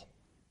people.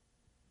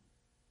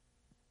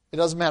 It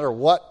doesn't matter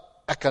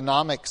what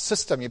economic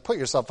system you put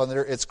yourself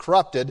under, it's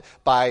corrupted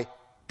by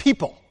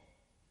people.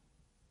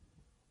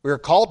 We are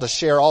called to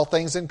share all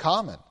things in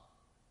common.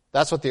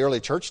 That's what the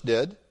early church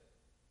did.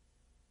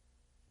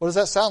 What does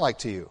that sound like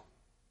to you?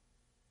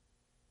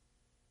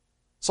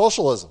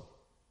 Socialism.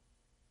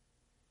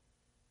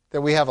 That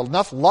we have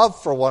enough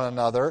love for one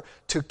another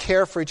to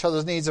care for each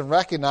other's needs and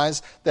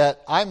recognize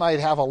that I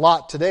might have a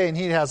lot today and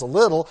he has a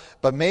little,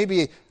 but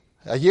maybe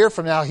a year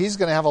from now he's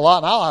going to have a lot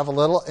and I'll have a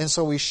little, and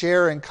so we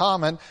share in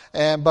common,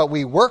 but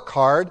we work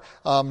hard,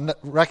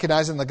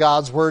 recognizing that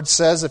God's Word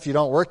says if you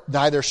don't work,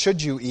 neither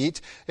should you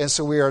eat, and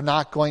so we are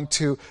not going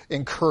to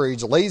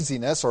encourage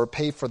laziness or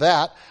pay for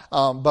that,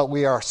 but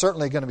we are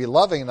certainly going to be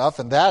loving enough,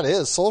 and that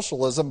is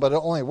socialism, but it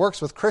only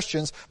works with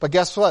Christians. But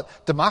guess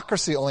what?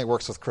 Democracy only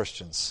works with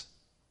Christians.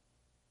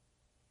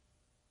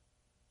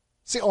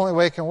 It's the only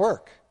way it can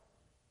work.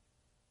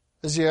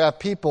 Is you have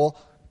people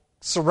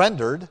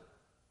surrendered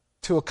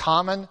to a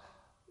common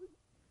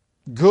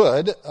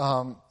good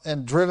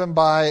and driven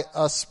by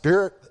a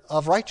spirit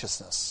of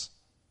righteousness.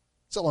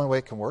 It's the only way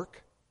it can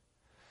work.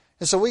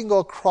 And so we can go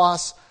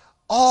across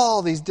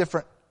all these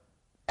different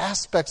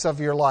aspects of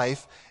your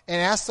life and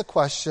ask the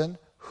question,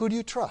 who do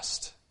you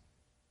trust?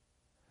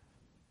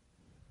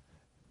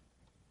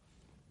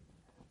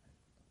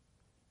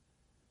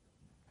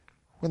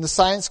 When the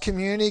science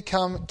community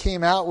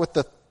came out with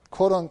the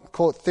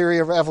quote-unquote theory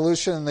of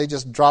evolution, and they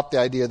just dropped the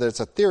idea that it's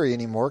a theory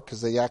anymore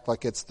because they act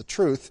like it's the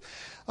truth,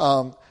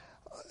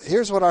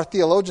 here's what our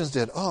theologians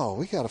did. Oh,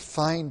 we got to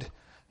find...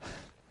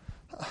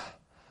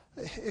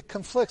 it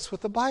conflicts with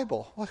the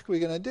Bible. What are we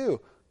going to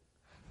do?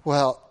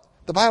 Well,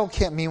 the Bible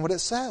can't mean what it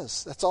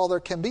says. That's all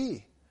there can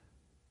be.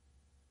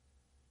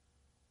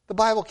 The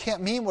Bible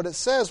can't mean what it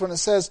says when it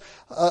says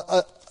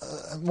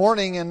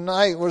morning and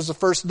night was the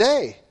first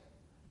day.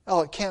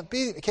 Oh, it can't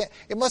be.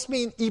 It must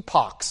mean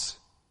epochs.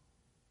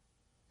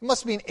 It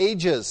must mean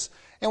ages.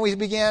 And we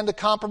began to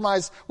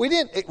compromise. We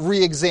didn't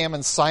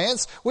re-examine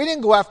science. We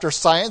didn't go after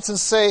science and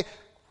say,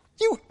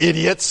 you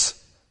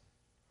idiots.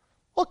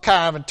 What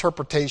kind of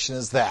interpretation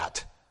is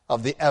that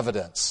of the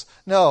evidence?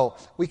 No,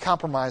 we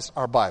compromised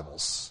our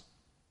Bibles.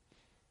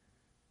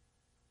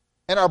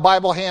 And our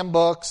Bible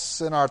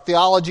handbooks and our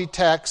theology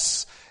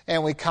texts,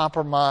 and we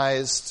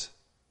compromised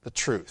the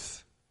truth.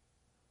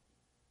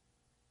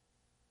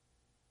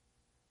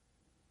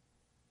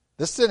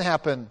 This didn't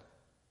happen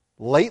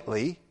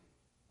lately.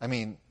 I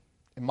mean,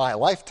 in my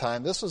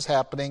lifetime, this was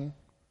happening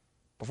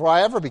before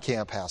I ever became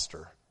a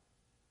pastor.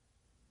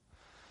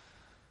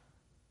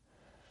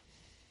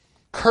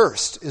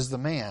 Cursed is the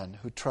man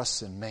who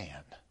trusts in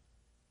man.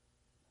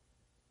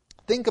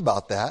 Think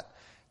about that.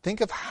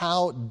 Think of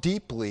how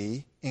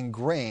deeply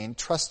ingrained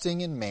trusting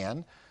in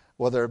man,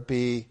 whether it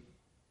be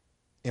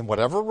in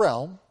whatever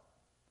realm,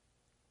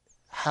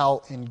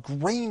 how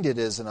ingrained it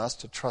is in us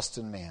to trust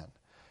in man.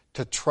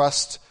 To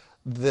trust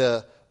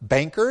the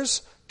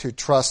bankers, to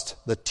trust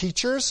the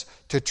teachers,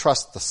 to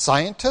trust the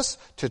scientists,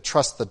 to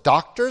trust the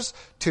doctors,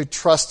 to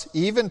trust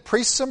even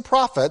priests and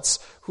prophets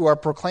who are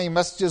proclaiming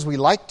messages we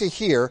like to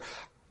hear.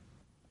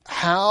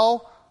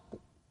 How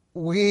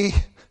we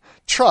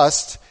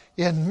trust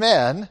in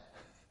men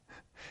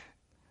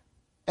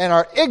and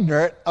are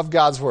ignorant of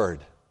God's Word.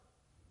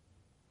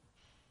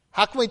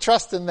 How can we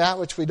trust in that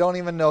which we don't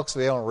even know because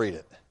we don't read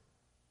it?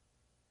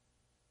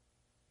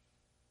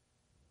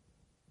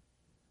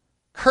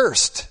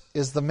 Cursed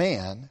is the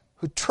man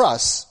who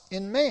trusts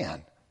in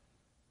man.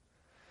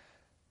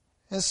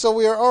 And so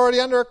we are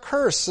already under a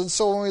curse. And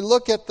so when we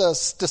look at the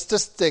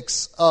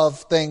statistics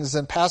of things,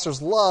 and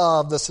pastors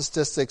love the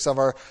statistics of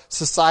our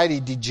society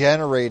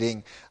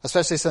degenerating,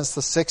 especially since the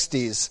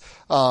 60s,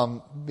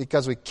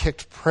 because we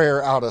kicked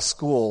prayer out of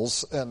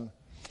schools. And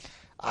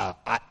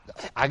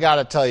I got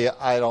to tell you,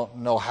 I don't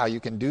know how you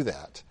can do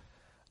that.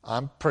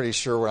 I'm pretty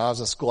sure when I was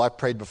in school, I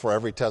prayed before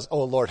every test,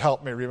 oh, Lord,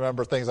 help me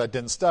remember things I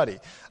didn't study.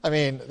 I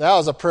mean, that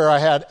was a prayer I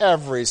had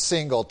every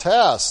single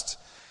test,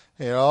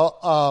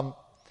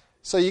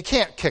 So you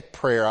can't kick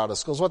prayer out of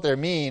schools. What they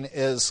mean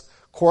is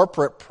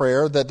corporate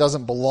prayer that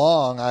doesn't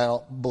belong, I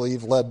don't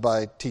believe, led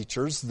by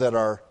teachers that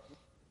are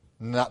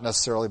not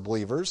necessarily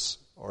believers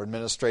or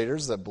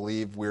administrators that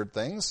believe weird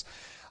things.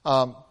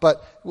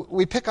 But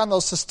we pick on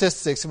those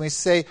statistics and we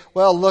say,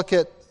 well, look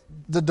at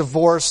the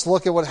divorce,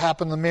 look at what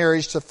happened to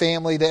marriage, to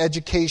family, to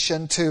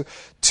education, to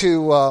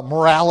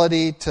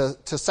morality, to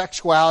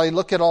sexuality.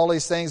 Look at all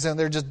these things and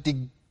they're just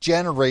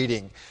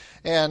degenerating.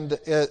 And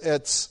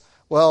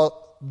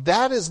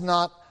that is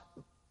not,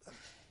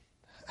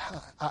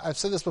 I've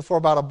said this before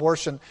about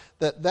abortion,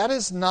 that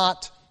is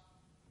not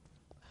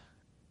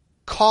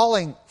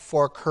calling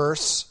for a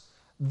curse.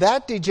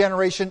 That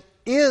degeneration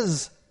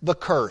is the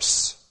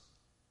curse.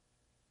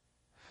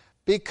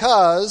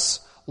 Because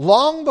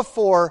long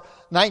before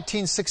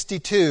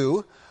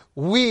 1962,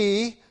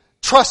 we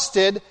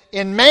trusted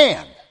in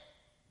man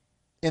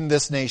in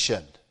this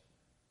nation.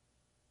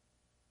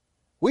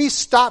 We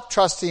stopped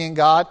trusting in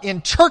God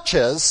in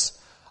churches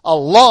a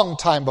long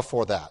time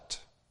before that.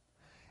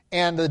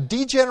 And the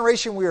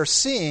degeneration we are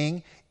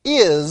seeing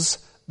is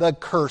the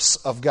curse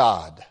of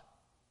God.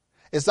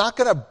 It's not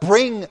going to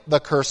bring the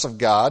curse of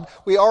God.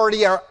 We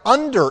already are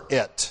under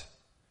it.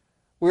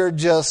 We're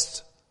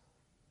just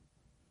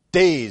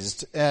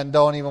dazed and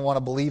don't even want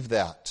to believe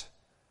that.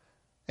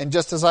 And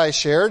just as I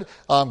shared,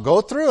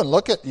 go through and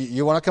look at,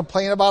 you want to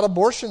complain about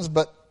abortions,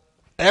 but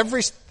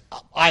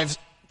I've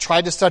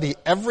tried to study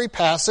every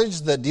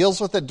passage that deals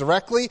with it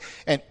directly,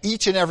 and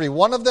each and every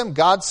one of them,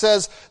 God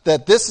says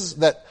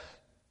that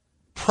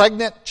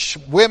pregnant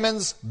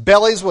women's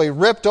bellies will be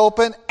ripped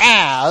open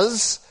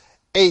as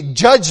a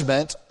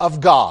judgment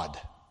of God.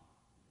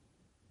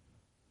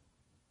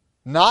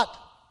 Not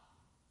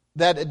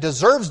that it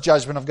deserves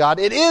judgment of God.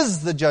 It is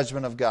the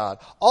judgment of God.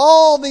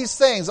 All these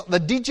things, the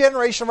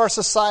degeneration of our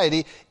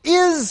society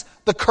is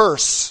the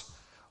curse.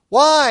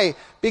 Why?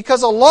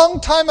 Because a long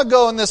time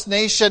ago in this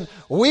nation,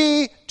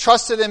 we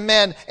trusted in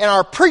men, and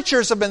our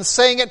preachers have been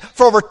saying it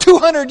for over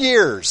 200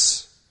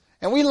 years.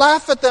 And we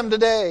laugh at them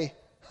today.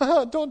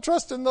 Don't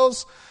trust in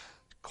those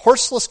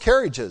horseless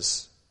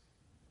carriages.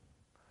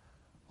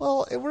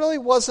 Well, it really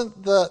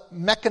wasn't the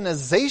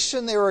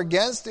mechanization they were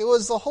against. It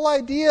was the whole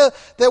idea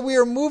that we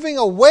are moving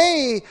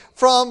away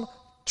from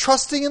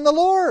trusting in the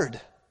Lord.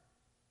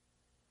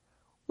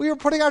 We were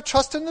putting our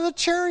trust into the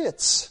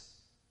chariots.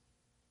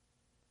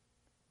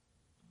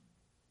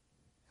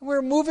 And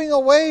we're moving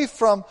away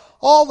from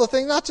all the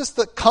things, not just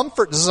the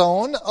comfort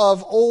zone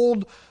of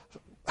old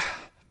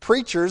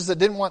preachers that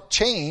didn't want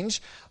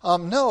change.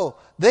 No,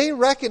 they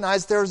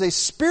recognized there's a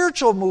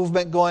spiritual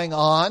movement going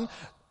on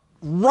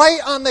right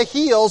on the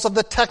heels of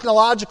the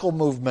technological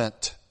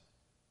movement.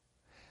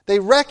 They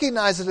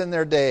recognize it in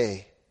their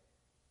day.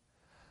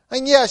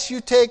 And yes,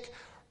 you take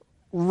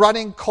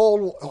running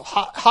cold,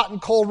 hot and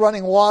cold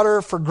running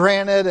water for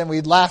granted, and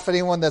we'd laugh at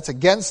anyone that's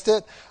against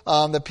it.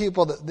 The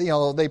people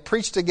that, they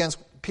preached against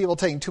people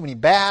taking too many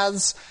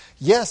baths.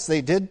 Yes,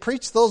 they did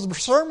preach those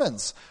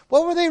sermons.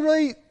 What were they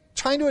really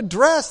trying to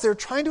address? They're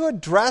trying to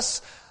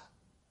address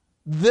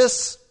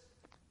this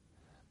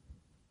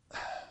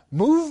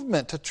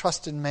movement to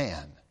trust in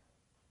man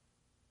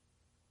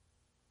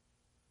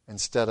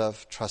instead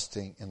of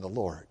trusting in the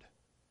Lord.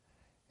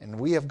 And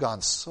we have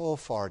gone so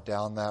far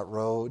down that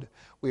road.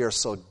 We are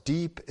so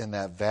deep in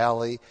that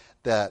valley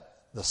that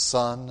the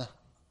sun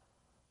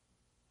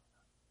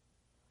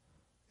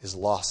is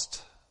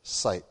lost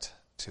sight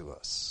to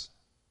us.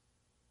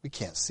 We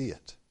can't see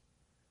it.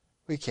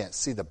 We can't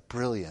see the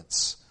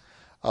brilliance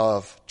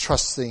of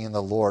trusting in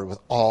the Lord with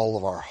all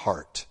of our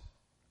heart.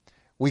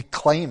 We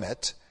claim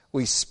it.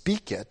 We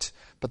speak it,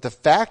 but the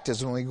fact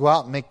is when we go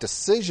out and make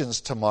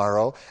decisions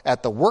tomorrow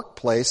at the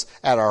workplace,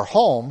 at our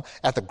home,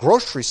 at the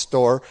grocery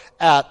store,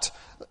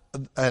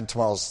 and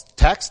tomorrow's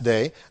tax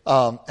day,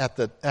 at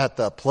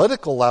the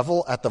political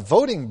level, at the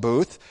voting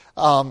booth,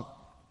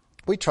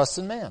 we trust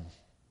in man.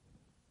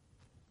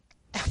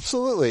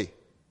 Absolutely.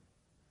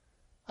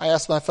 I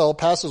asked my fellow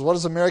pastors, what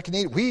does America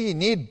need? We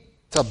need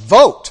to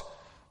vote.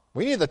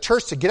 We need the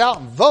church to get out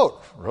and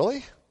vote.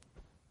 Really?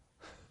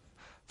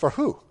 For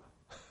who?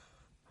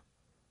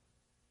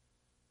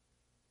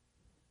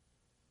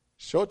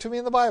 Show it to me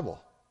in the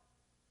Bible.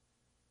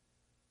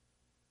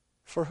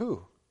 For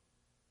who?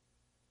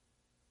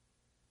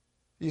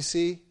 You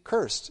see,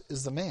 cursed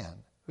is the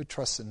man who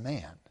trusts in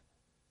man.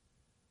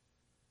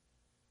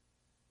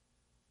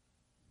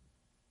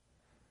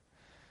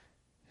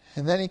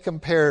 And then he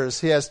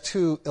has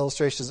two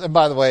illustrations. And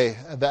by the way,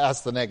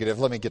 that's the negative.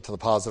 Let me get to the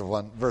positive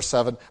one. Verse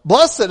 7.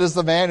 Blessed is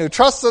the man who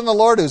trusts in the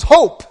Lord, whose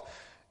hope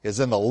is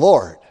in the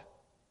Lord.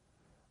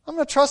 I'm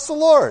going to trust the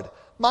Lord.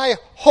 My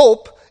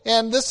hope,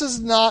 and this is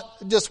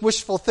not just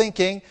wishful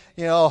thinking,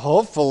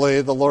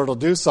 hopefully the Lord will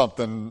do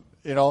something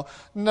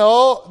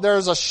No,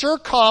 there's a sure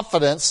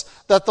confidence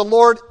that the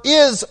Lord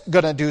is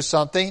going to do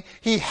something.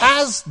 He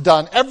has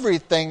done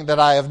everything that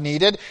I have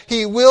needed.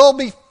 He will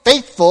be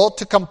faithful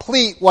to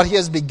complete what He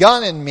has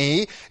begun in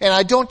me. And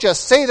I don't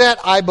just say that,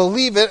 I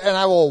believe it, and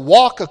I will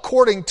walk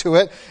according to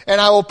it, and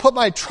I will put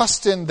my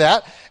trust in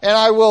that, and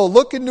I will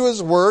look into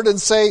His Word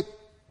and say,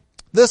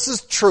 this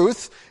is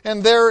truth,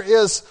 and there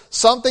is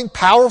something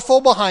powerful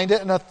behind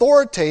it and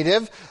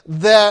authoritative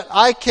that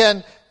I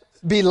can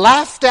be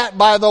laughed at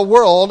by the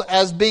world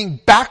as being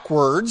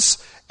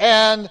backwards,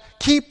 and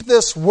keep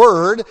this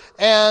word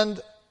and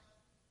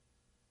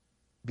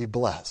be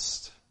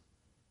blessed.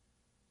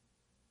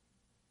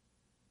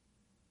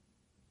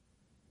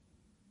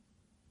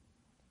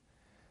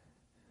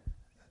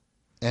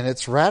 And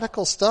it's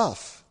radical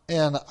stuff.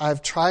 And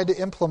I've tried to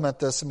implement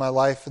this in my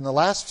life in the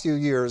last few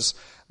years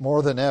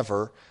more than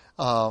ever.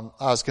 I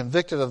was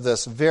convicted of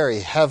this very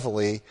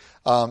heavily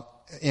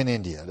in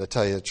India, to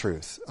tell you the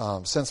truth.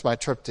 Since my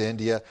trip to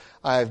India,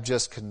 I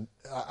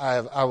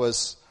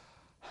was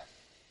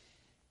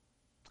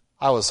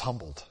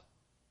humbled.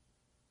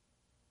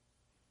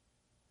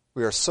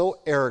 We are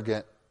so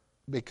arrogant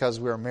because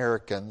we're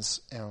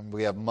Americans and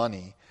we have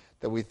money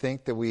that we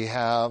think that we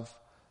have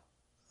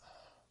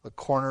the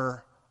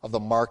corner of the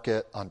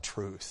market on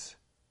truth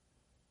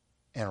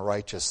and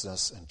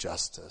righteousness and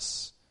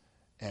justice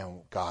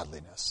and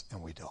godliness,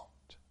 and we don't.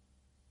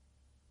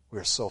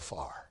 We're so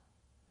far.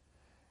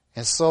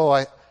 And so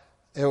it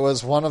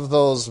was one of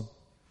those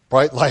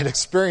bright light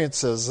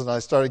experiences, and I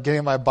started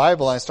getting my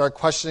Bible, and I started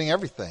questioning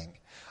everything.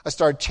 I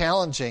started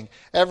challenging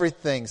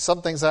everything,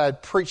 some things I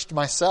had preached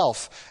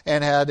myself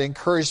and had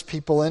encouraged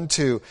people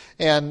into.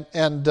 I'm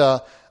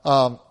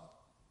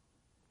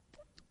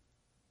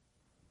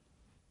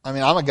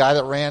a guy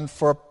that ran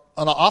for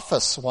an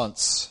office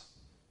once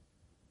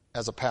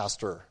as a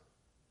pastor.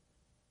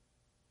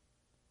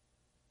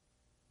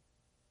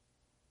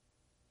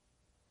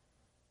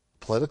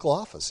 Political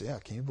office, yeah.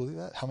 Can you believe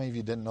that? How many of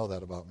you didn't know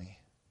that about me?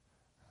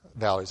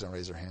 Valerie's going to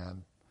raise her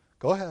hand.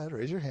 Go ahead,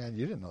 raise your hand.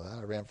 You didn't know that.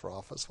 I ran for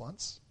office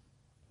once.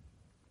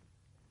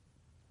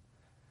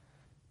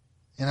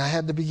 And I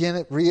had to begin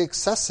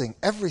reassessing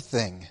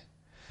everything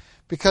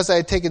because I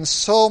had taken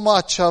so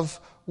much of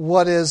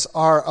what is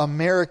our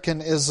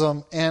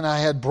Americanism, and I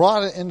had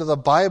brought it into the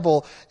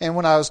Bible, and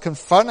when I was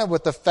confronted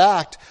with the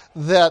fact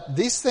that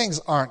these things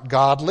aren't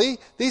godly,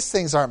 these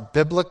things aren't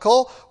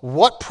biblical,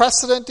 what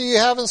precedent do you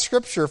have in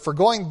Scripture for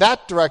going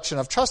that direction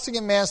of trusting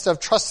in man instead of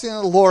trusting in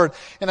the Lord?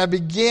 And I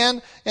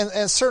began,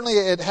 and certainly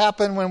it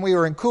happened when we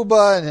were in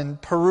Cuba and in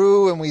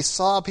Peru, and we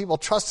saw people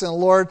trusting in the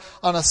Lord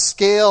on a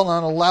scale and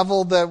on a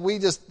level that we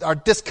just are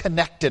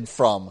disconnected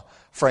from,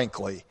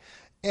 frankly.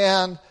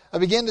 And I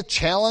began to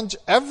challenge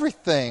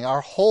everything, our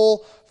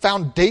whole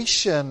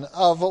foundation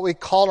of what we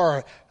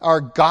call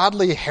our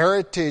godly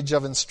heritage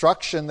of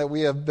instruction that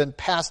we have been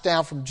passed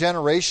down from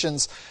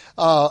generations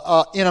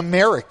in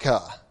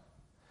America,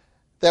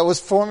 that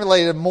was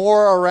formulated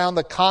more around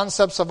the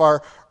concepts of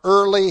our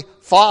early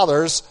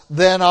fathers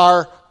than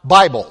our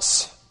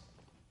Bibles.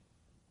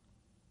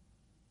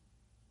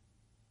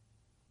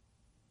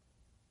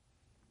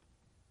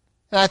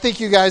 And I think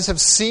you guys have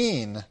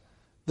seen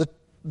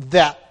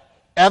that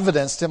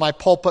evidenced in my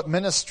pulpit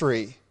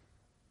ministry.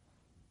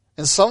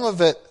 And some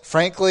of it,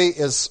 frankly,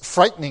 is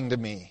frightening to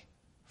me.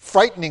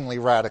 Frighteningly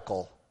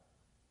radical.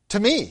 To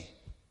me.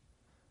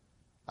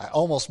 I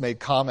almost made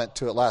comment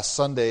to it last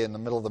Sunday in the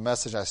middle of the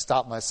message. I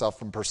stopped myself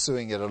from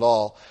pursuing it at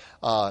all.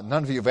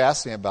 None of you have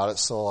asked me about it,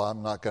 so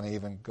I'm not going to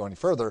even go any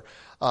further,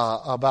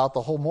 about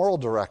the whole moral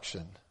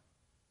direction.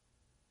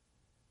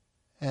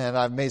 And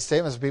I've made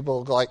statements to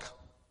people like,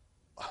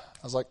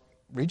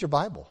 read your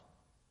Bible.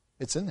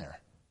 It's in there.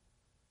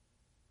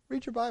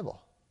 Read your Bible.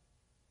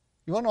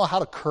 You want to know how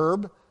to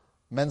curb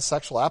men's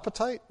sexual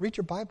appetite? Read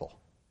your Bible.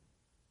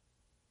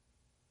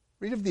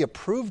 Read of the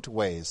approved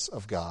ways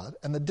of God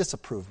and the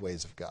disapproved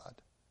ways of God.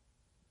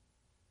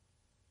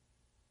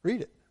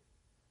 Read it.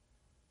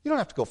 You don't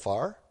have to go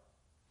far.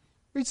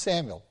 Read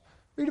Samuel.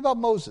 Read about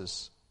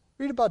Moses.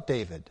 Read about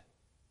David.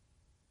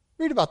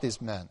 Read about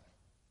these men.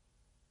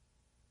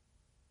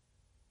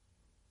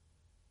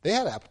 They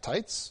had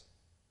appetites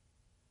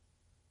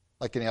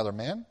like any other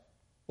man.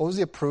 What was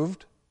the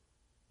approved,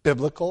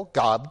 biblical,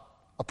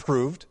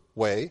 God-approved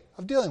way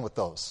of dealing with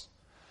those?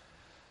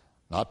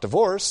 Not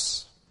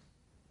divorce.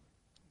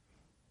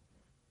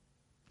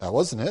 That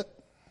wasn't it.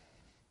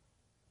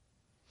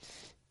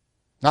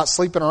 Not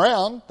sleeping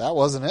around. That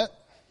wasn't it.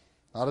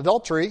 Not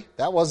adultery.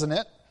 That wasn't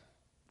it.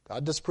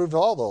 God disapproved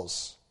of all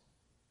those.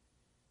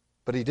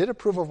 But He did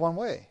approve of one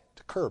way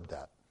to curb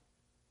that.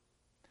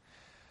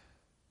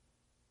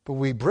 But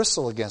we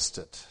bristle against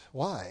it.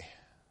 Why?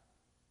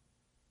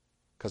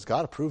 Because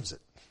God approves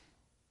it.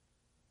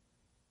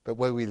 But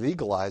when we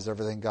legalize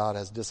everything God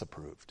has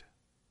disapproved.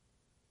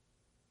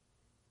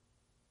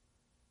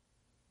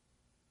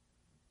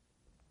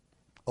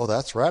 Oh,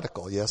 that's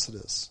radical. Yes, it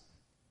is.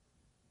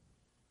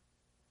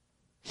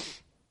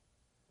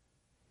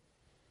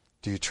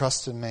 Do you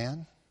trust in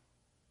man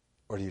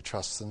or do you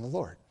trust in the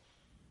Lord?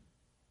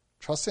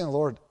 Trusting the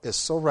Lord is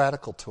so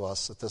radical to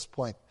us at this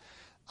point.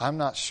 I'm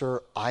not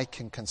sure I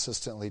can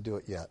consistently do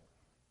it yet.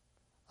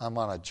 I'm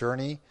on a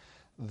journey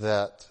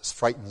that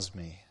frightens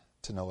me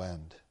to no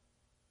end.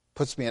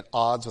 Puts me at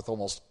odds with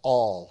almost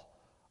all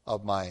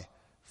of my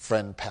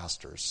friend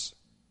pastors.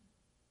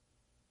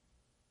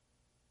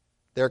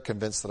 They're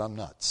convinced that I'm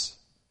nuts.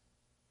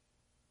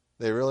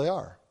 They really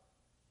are.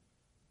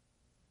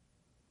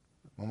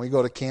 When we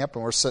go to camp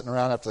and we're sitting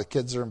around after the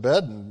kids are in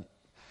bed and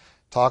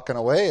talking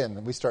away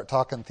and we start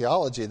talking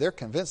theology, they're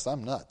convinced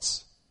I'm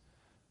nuts.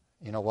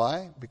 You know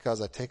why?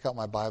 Because I take out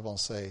my Bible and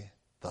say,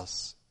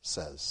 "Thus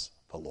says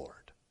the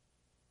Lord."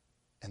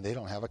 And they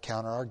don't have a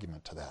counter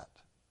argument to that.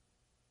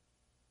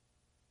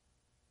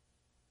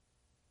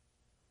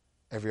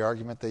 Every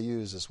argument they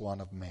use is one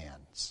of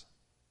man's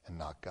and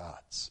not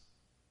God's.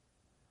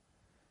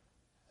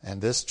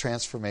 And this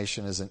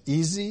transformation isn't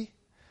easy,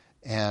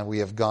 and we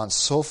have gone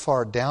so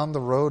far down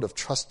the road of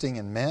trusting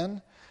in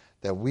men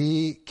that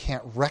we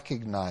can't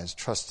recognize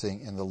trusting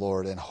in the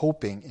Lord and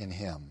hoping in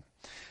Him.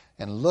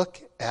 And look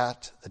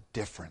at the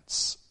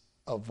difference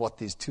of what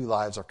these two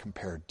lives are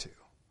compared to.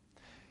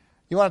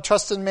 You want to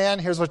trust in man?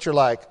 Here's what you're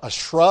like. A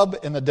shrub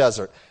in the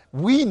desert.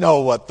 We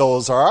know what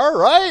those are,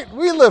 right?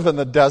 We live in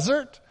the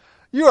desert.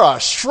 You're a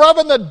shrub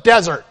in the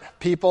desert,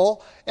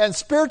 people. And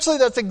spiritually,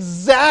 that's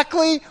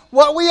exactly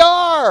what we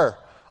are.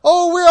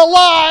 Oh, we're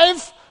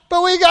alive,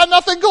 but we got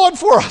nothing going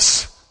for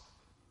us.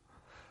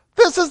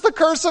 This is the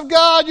curse of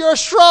God. You're a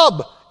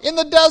shrub in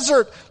the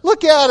desert.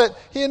 Look at it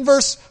in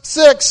verse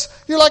 6.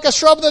 You're like a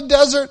shrub in the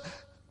desert.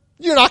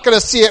 You're not going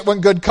to see it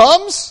when good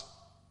comes.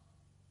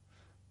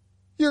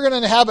 You're going to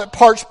inhabit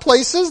parched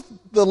places.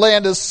 The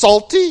land is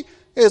salty.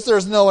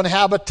 There's no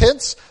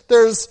inhabitants.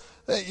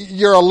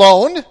 You're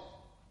alone.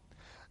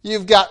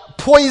 You've got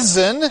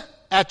poison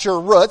at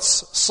your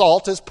roots.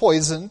 Salt is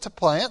poison to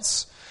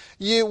plants.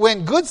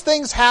 When good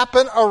things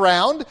happen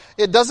around,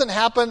 it doesn't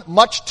happen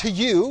much to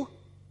you.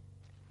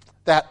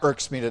 That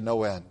irks me to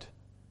no end.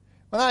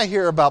 When I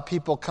hear about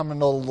people coming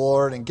to the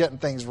Lord and getting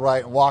things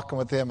right and walking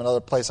with Him in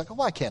other places, I go,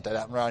 why can't that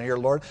happen around here,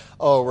 Lord?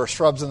 Oh, we're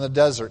shrubs in the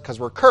desert because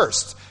we're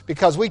cursed,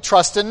 because we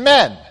trust in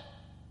men.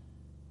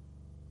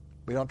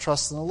 We don't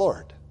trust in the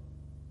Lord.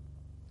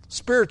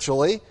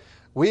 Spiritually,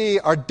 we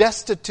are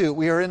destitute.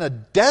 We are in a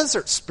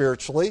desert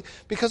spiritually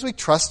because we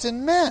trust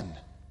in men.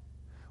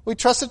 We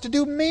trust it to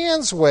do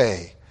man's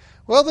way.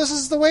 Well, this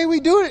is the way we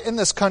do it in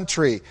this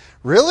country.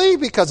 Really?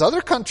 Because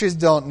other countries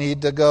don't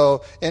need to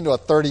go into a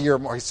 30-year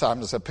mortgage. So I'm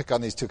just going to pick on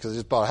these two because I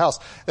just bought a house.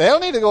 They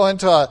don't need to go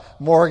into a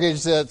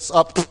mortgage that's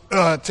up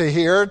to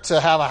here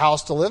to have a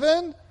house to live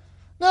in.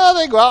 No,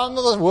 they go out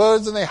into the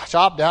woods and they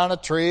chop down a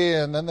tree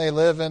and then they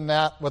live in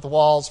that with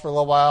walls for a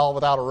little while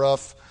without a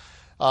roof.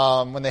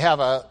 When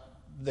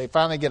they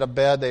finally get a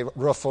bed, they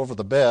roof over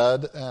the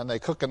bed and they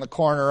cook in the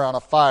corner on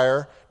a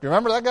fire. Do you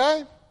remember that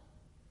guy?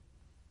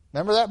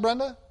 Remember that,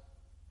 Brenda?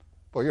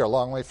 Boy, you're a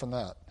long way from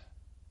that.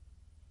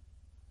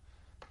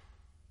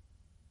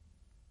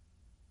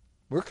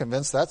 We're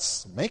convinced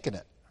that's making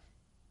it.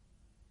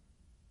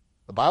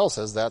 The Bible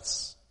says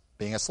that's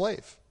being a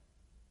slave.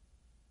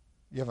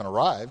 You haven't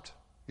arrived.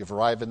 You've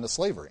arrived into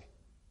slavery.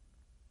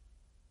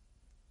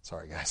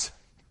 Sorry, guys.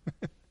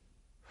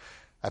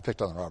 I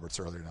picked on the Roberts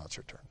earlier. Now it's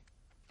your turn.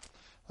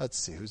 Let's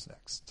see who's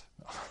next.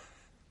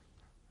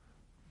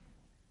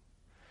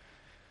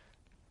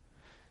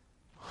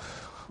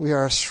 We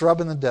are a shrub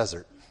in the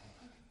desert.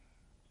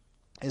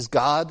 Is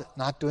God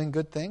not doing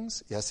good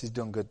things? Yes, He's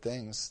doing good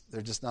things.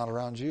 They're just not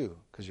around you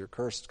because you're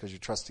cursed, because you're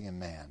trusting in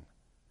man.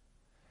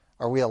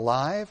 Are we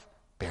alive?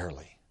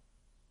 Barely.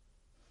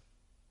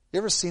 You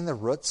ever seen the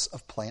roots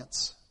of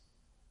plants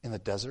in the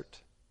desert?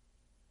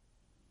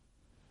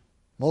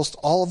 Most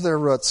all of their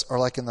roots are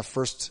like in the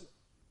first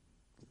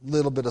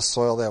little bit of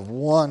soil. They have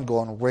one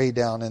going way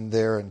down in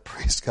there, and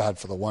praise God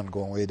for the one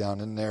going way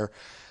down in there.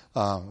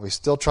 We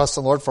still trust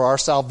in the Lord for our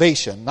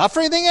salvation. Not for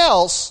anything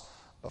else,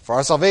 but for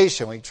our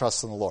salvation, we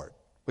trust in the Lord.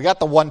 We got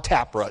the one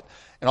taproot,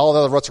 and all the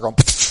other roots are going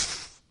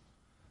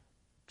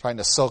trying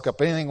to soak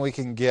up anything we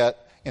can get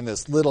in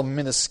this little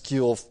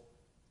minuscule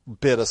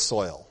bit of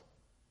soil.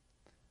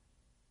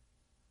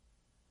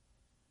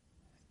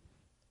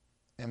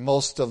 And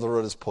most of the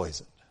root is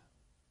poisoned.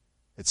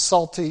 It's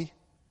salty.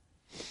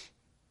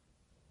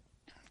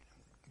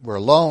 We're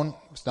alone.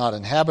 It's not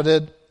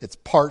inhabited. It's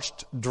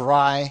parched,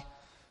 dry.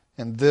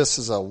 And this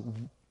is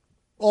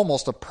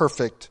almost a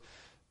perfect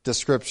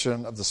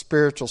description of the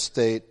spiritual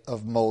state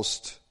of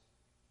most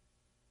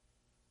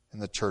in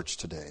the church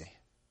today.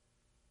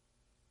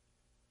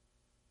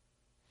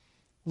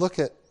 Look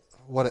at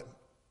what it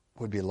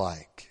would be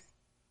like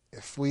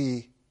if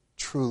we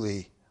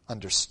truly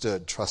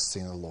understood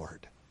trusting the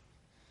Lord.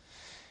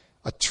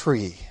 A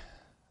tree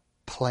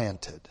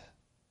planted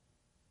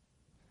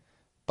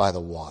by the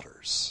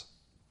waters.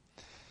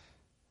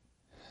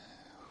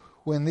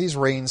 When these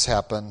rains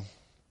happen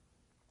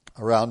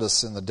around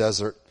us in the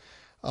desert,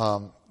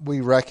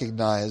 we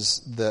recognize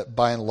that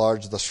by and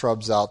large the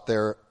shrubs out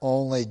there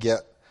only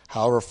get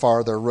however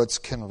far their roots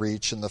can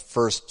reach in the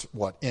first,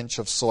 inch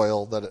of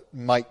soil that it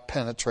might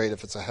penetrate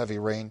if it's a heavy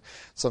rain.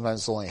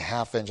 Sometimes it's only a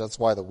half inch. That's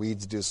why the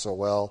weeds do so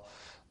well.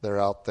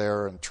 They're out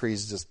there, and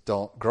trees just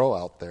don't grow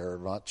out there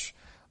much.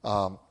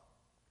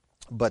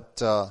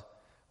 But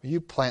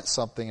you plant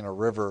something in a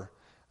river,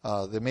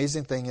 the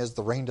amazing thing is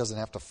the rain doesn't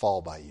have to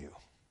fall by you.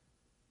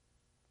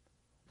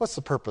 What's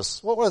the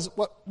purpose?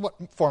 What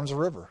forms a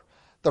river?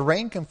 The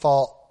rain can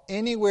fall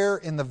anywhere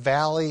in the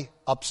valley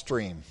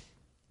upstream.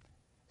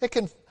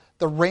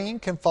 The rain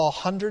can fall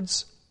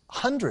hundreds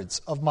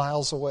of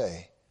miles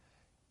away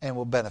and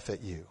will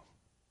benefit you.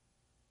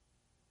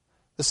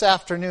 This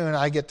afternoon,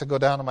 I get to go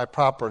down to my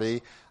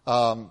property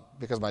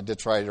because my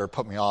ditch rider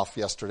put me off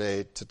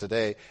yesterday to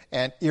today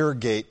and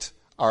irrigate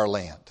our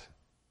land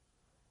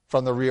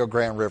from the Rio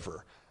Grande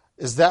River.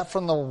 Is that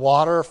from the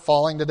water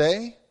falling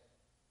today?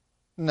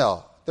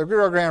 No. The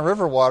Rio Grande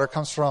River water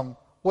comes from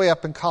way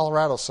up in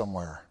Colorado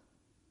somewhere.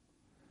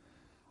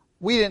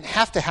 We didn't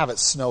have to have it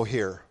snow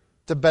here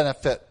to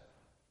benefit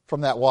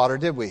from that water,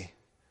 did we?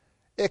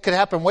 It could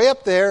happen way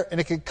up there,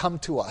 and it could come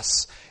to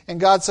us. And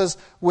God says,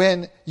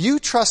 when you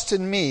trust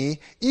in me,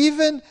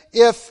 even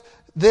if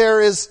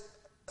there is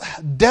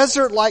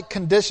desert-like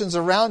conditions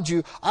around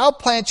you, I'll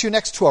plant you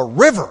next to a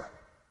river.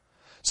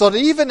 So that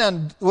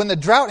even when the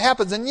drought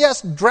happens, and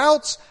yes,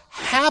 droughts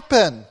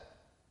happen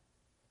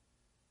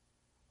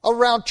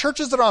around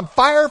churches that are on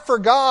fire for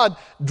God,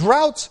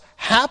 droughts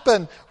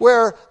happen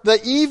where the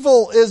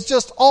evil is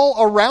just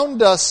all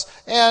around us,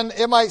 and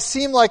it might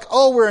seem like,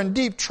 we're in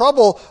deep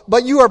trouble,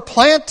 but you are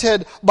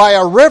planted by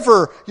a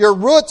river. Your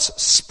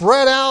roots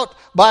spread out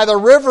by the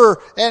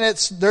river, and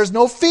there's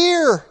no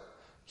fear.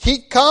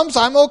 Heat comes,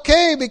 I'm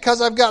okay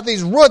because I've got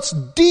these roots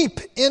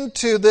deep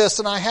into this,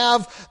 and I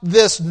have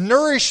this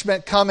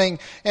nourishment coming,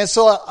 and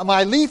so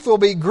my leaf will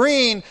be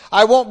green.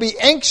 I won't be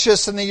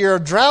anxious in the year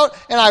of drought,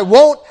 and I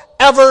won't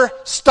ever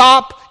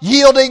stop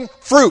yielding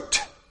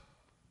fruit.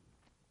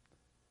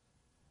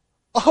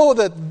 Oh,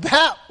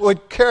 that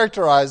would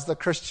characterize the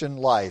Christian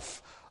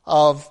life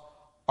of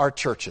our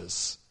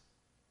churches.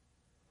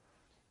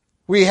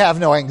 We have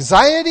no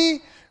anxiety.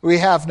 We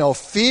have no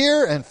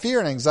fear. And fear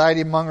and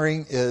anxiety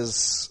mongering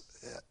is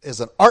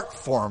an art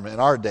form in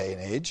our day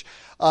and age.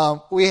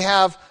 We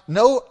have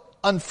no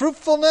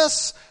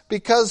unfruitfulness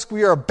because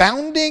we are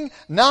abounding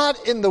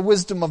not in the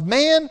wisdom of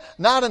man,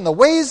 not in the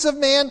ways of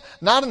man,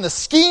 not in the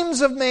schemes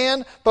of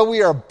man, but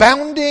we are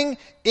abounding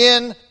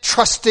in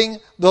trusting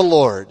the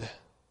Lord.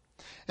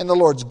 And the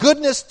Lord's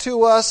goodness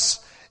to us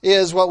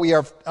is what we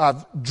have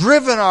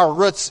driven our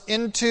roots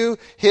into,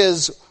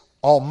 His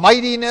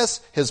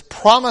almightiness, His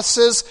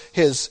promises,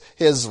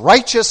 His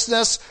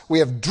righteousness. We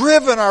have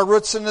driven our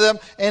roots into them,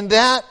 and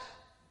that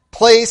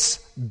place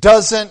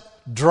doesn't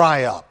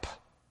dry up.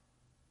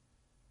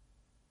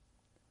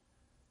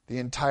 The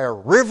entire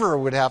river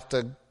would have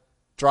to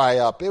dry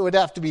up. It would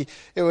have to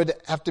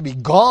be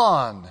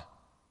gone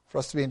for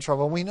us to be in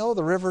trouble. And we know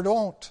the river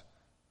don't.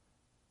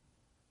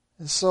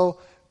 And so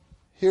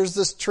here's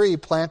this tree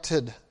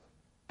planted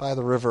by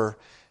the river,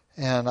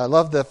 and I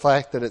love the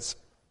fact that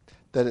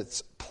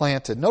it's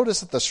planted. Notice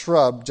that the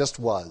shrub just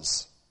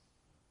was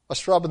a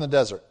shrub in the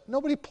desert.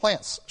 Nobody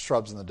plants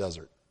shrubs in the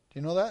desert. Do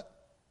you know that?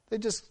 They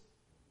just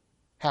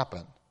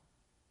happen.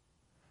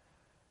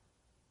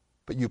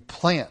 But you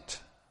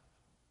plant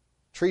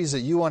trees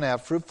that you want to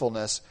have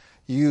fruitfulness.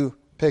 You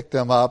pick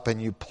them up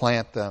and you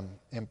plant them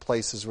in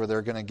places where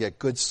they're going to get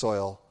good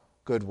soil,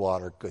 good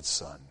water, good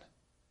sun.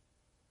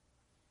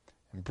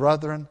 And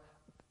brethren,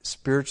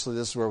 spiritually,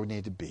 this is where we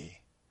need to be.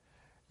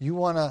 You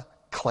want to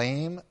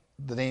claim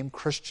the name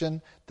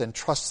Christian, then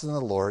trust in the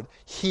Lord.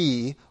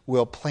 He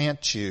will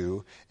plant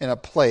you in a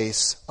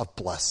place of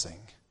blessing.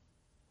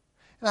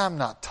 And I'm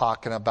not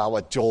talking about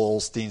what Joel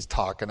Osteen's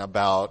talking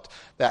about,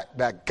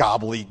 that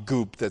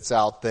gobbledygook that's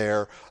out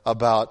there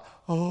about,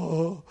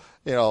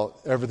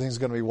 everything's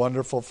going to be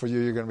wonderful for you,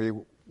 you're going to be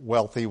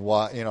wealthy,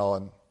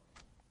 and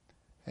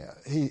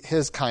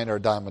his kind are a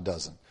dime a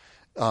dozen.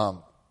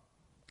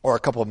 Or a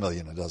couple of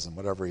million a dozen,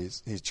 whatever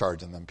he's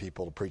charging them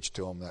people to preach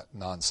to them, that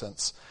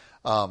nonsense.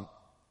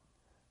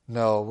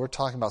 No, we're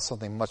talking about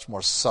something much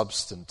more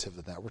substantive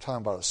than that. We're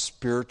talking about a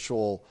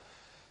spiritual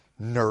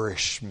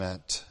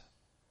nourishment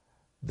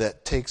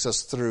that takes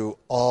us through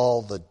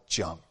all the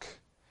junk.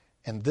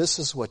 And this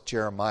is what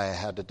Jeremiah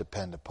had to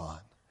depend upon.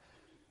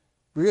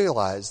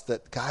 Realize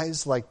that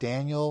guys like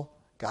Daniel,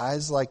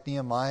 guys like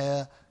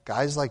Nehemiah,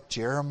 guys like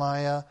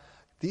Jeremiah,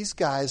 these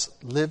guys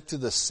lived through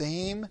the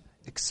same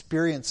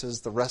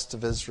experiences the rest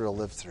of Israel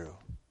lived through.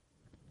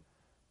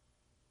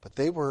 But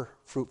they were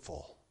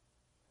fruitful.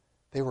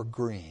 They were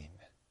green.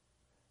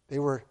 They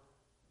were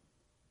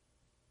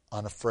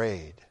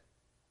unafraid.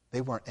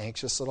 They weren't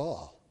anxious at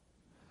all.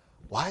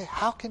 Why?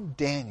 How can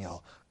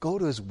Daniel go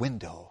to his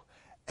window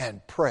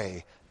and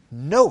pray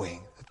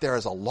knowing that there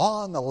is a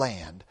law in the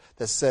land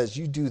that says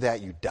you do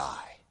that, you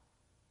die?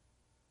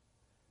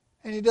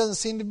 And he doesn't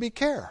seem to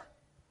care.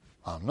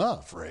 I'm not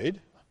afraid.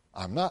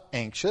 I'm not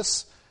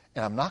anxious.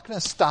 And I'm not going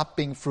to stop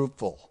being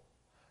fruitful.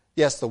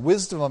 Yes, the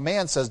wisdom of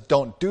man says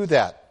don't do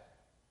that.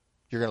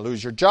 You're going to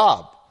lose your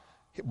job.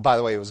 By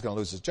the way, he was going to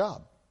lose his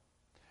job.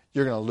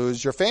 You're going to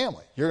lose your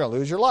family. You're going to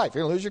lose your life.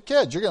 You're going to lose your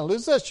kids. You're going to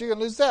lose this. You're going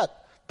to lose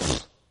that.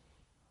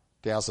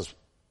 Daniel says,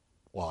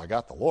 well, I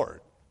got the Lord.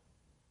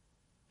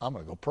 I'm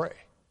going to go pray.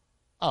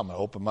 I'm going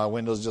to open my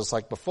windows just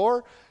like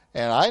before.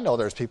 And I know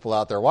there's people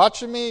out there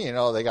watching me. You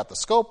know, they got the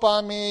scope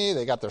on me.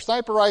 They got their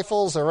sniper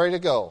rifles. They're ready to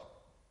go.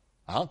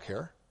 I don't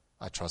care.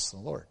 I trust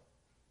in the Lord.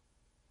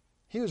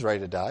 He was ready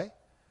to die.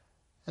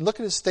 And look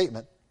at his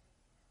statement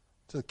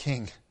to the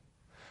king.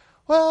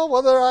 Well,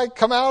 whether I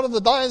come out of the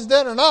lion's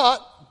den or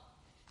not,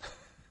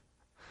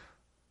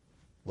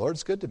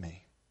 Lord's good to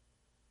me.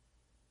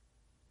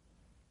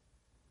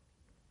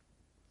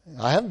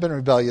 I haven't been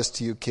rebellious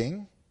to you,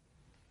 king.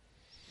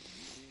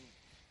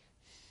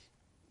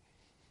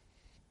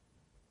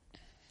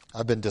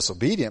 I've been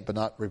disobedient, but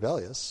not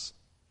rebellious.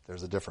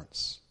 There's a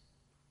difference.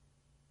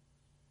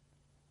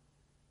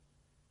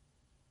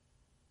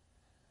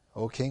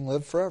 O king,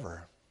 live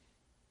forever.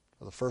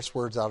 Were the first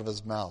words out of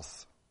his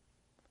mouth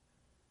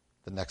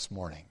the next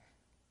morning,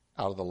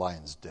 out of the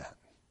lion's den.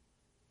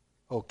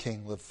 O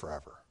king, live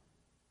forever.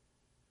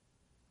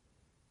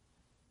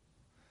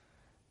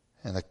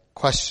 And the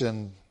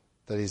question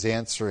that he's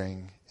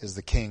answering is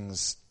the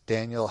king's,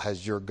 Daniel,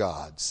 has your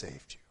God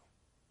saved you?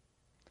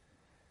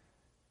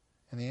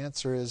 And the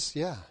answer is,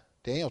 yeah,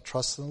 Daniel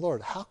trusts in the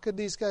Lord. How could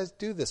these guys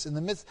do this? In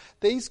the midst,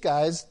 these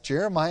guys,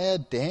 Jeremiah,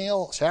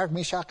 Daniel, Shadrach,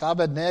 Meshach,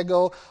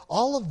 Abednego,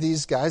 all of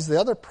these guys, the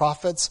other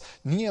prophets,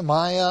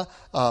 Nehemiah,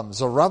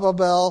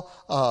 Zerubbabel,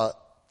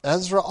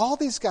 Ezra, all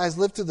these guys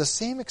lived through the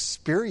same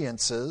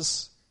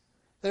experiences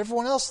that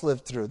everyone else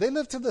lived through. They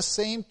lived through the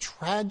same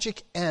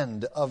tragic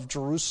end of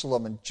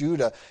Jerusalem and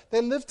Judah. They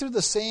lived through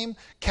the same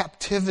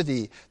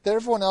captivity that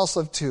everyone else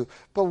lived through.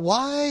 But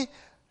why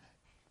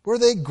were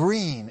they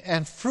green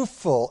and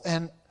fruitful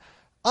and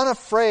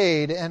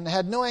unafraid and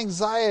had no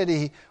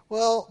anxiety?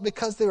 Well,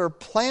 because they were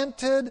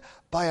planted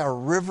by a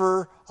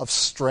river of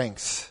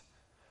strength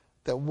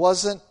that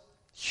wasn't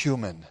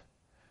human.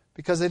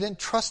 Because they didn't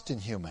trust in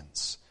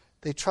humans.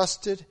 They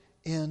trusted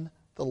in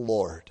the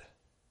Lord.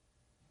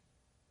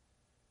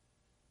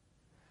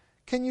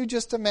 Can you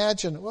just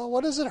imagine, well,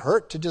 what does it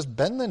hurt to just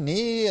bend the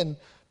knee and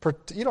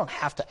you don't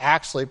have to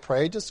actually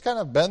pray, just kind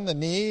of bend the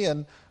knee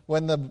and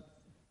when the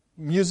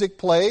music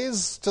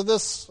plays to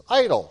this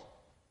idol.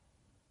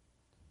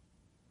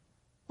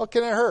 What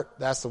can it hurt?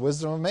 That's the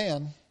wisdom of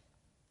man.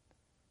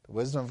 The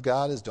wisdom of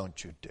God is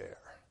don't you dare.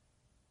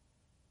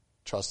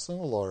 Trust in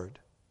the Lord.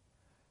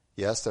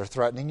 Yes, they're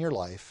threatening your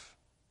life.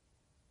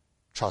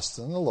 Trust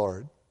in the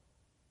Lord.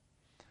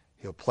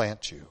 He'll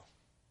plant you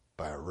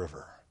by a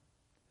river.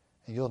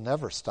 And you'll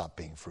never stop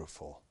being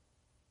fruitful.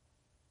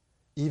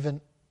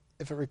 Even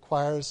if it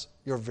requires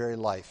your very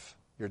life,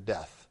 your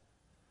death.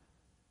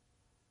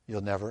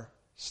 You'll never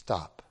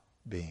stop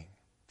being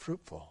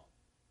fruitful.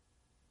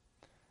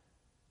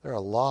 There are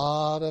a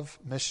lot of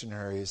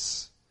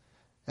missionaries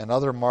and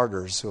other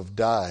martyrs who have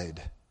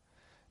died,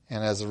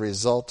 and as a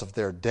result of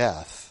their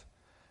death,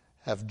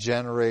 have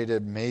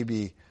generated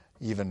maybe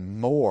even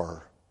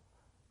more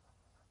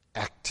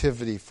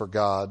activity for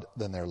God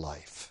than their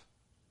life.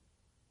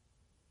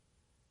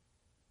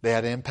 They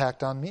had an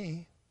impact on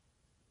me.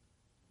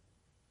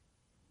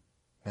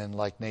 Men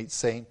like Nate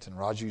Saint and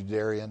Roger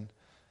Darian,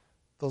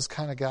 those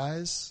kind of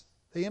guys,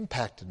 they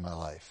impacted my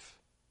life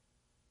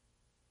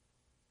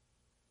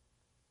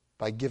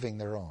by giving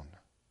their own.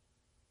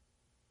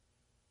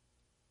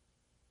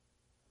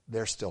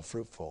 They're still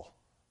fruitful,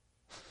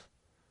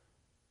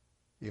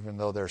 even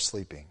though they're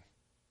sleeping.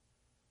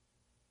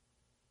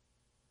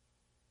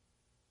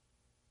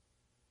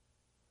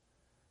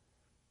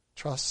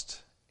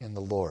 Trust in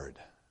the Lord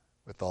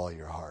with all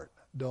your heart.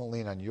 Don't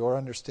lean on your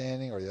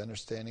understanding or the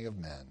understanding of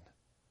men.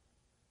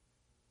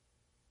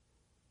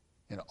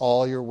 In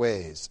all your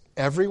ways,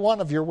 every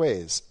one of your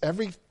ways,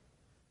 every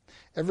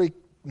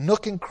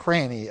nook and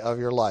cranny of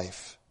your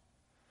life,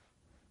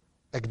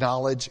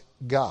 acknowledge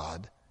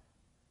God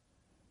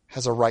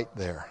has a right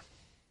there.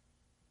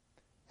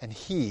 And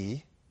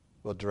He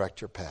will direct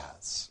your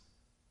paths.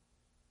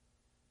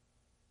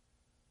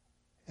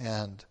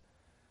 And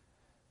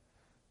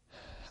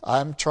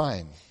I'm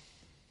trying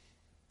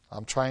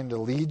to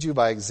lead you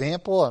by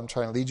example. I'm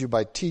trying to lead you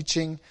by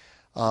teaching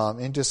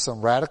into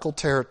some radical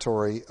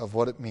territory of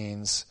what it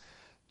means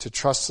to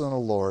trust in the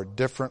Lord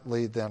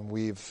differently than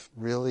we've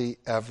really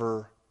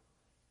ever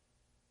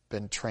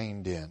been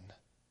trained in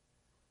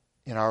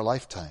our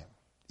lifetime,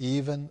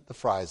 even the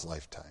Fry's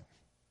lifetime.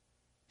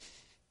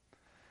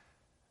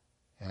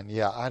 And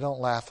yeah, I don't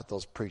laugh at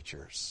those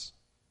preachers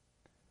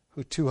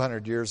who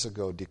 200 years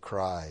ago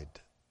decried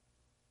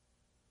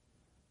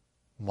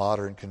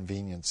modern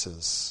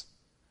conveniences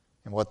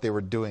and what they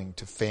were doing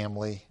to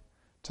family,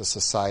 to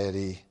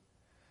society,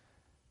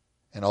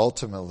 and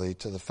ultimately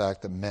to the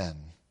fact that men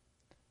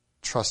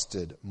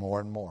trusted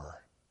more and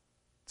more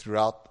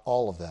throughout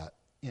all of that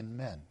in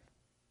men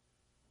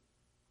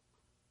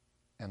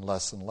and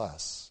less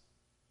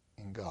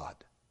in God.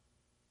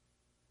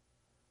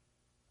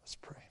 Let's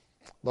pray.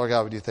 Lord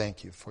God, we do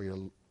thank you for your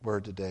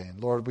word today.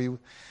 And Lord, we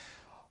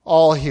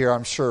All here,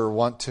 I'm sure,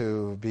 want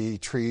to be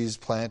trees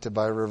planted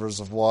by rivers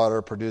of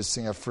water,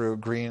 producing a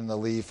fruit, green in the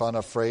leaf,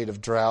 unafraid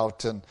of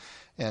drought,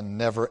 and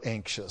never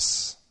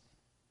anxious.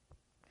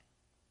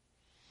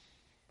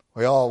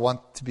 We all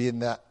want to be in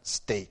that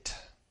state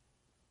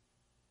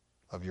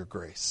of your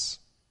grace.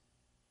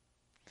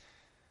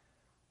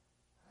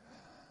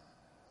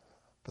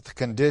 But the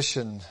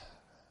condition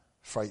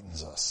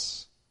frightens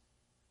us.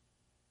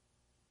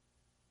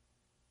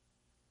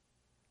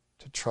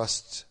 To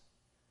trust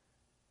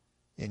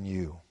in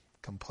you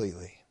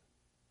completely.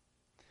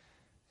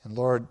 And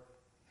Lord,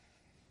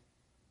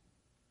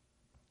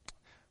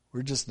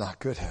 we're just not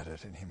good at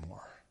it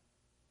anymore.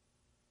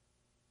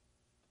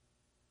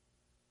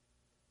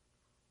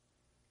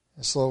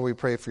 And so we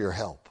pray for your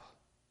help.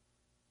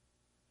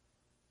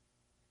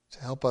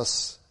 To help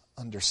us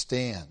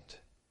understand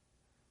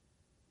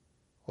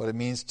what it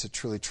means to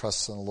truly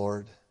trust in the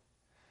Lord.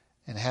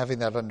 And having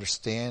that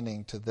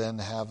understanding to then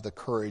have the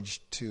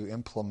courage to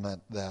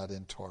implement that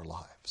into our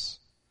lives.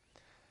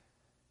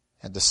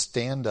 And to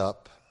stand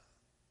up,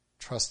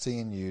 trusting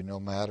in you no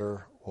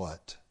matter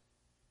what.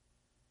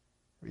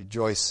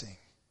 Rejoicing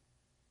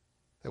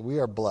that we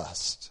are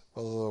blessed,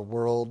 whether the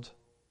world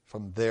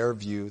from their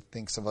view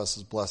thinks of us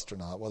as blessed or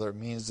not, whether it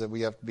means that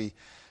we have to be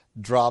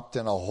dropped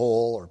in a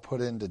hole or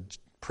put into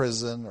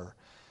prison or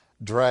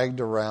dragged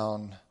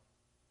around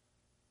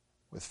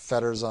with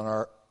fetters on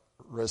our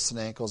wrists and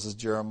ankles as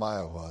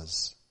Jeremiah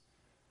was.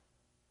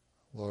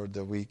 Lord,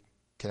 that we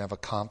can have a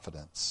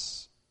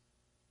confidence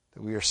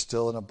that we are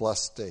still in a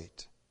blessed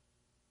state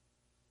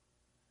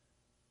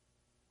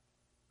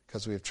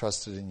because we have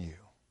trusted in you.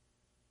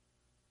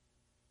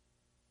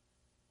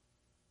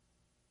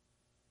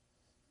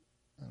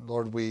 And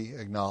Lord, we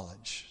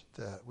acknowledge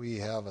that we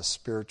have a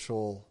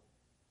spiritual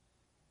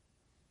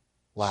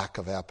lack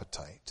of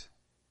appetite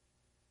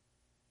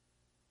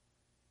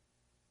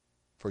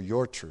for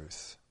your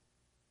truth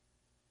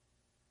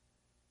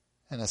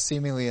and a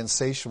seemingly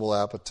insatiable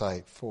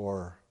appetite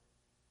for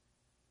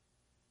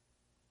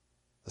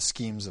the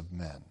schemes of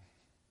men.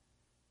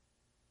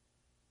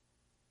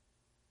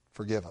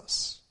 Forgive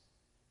us.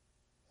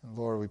 And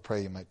Lord, we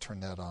pray you might turn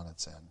that on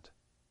its end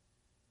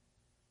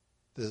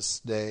this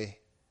day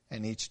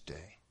and each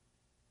day.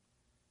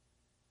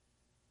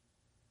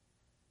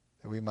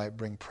 That we might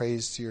bring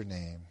praise to your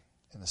name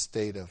in the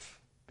state of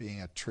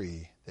being a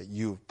tree that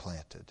you've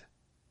planted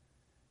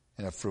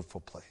in a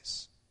fruitful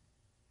place.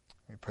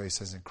 We pray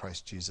this in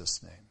Christ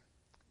Jesus'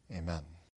 name. Amen.